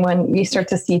exciting when you start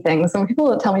to see things. When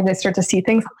people tell me they start to see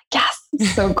things, I'm like, yes,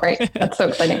 it's so great. That's so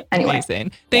exciting. Anyway.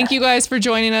 Amazing. Thank you guys for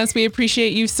joining us. We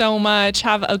appreciate you so much.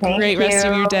 Have a great rest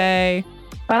of your day.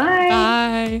 Bye.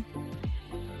 Bye.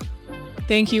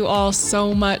 Thank you all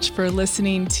so much for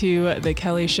listening to The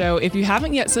Kelly Show. If you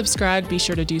haven't yet subscribed, be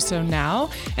sure to do so now,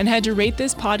 and head to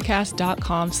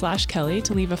ratethispodcast.com/Kelly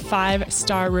to leave a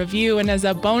 5-star review. And as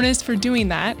a bonus for doing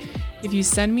that, if you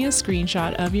send me a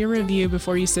screenshot of your review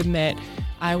before you submit,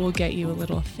 I will get you a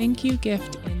little thank you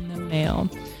gift in the mail.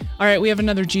 All right, we have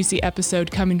another juicy episode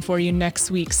coming for you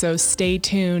next week, so stay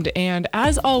tuned. And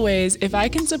as always, if I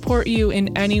can support you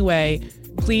in any way,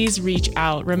 please reach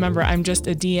out. Remember, I'm just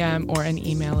a DM or an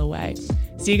email away.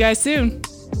 See you guys soon.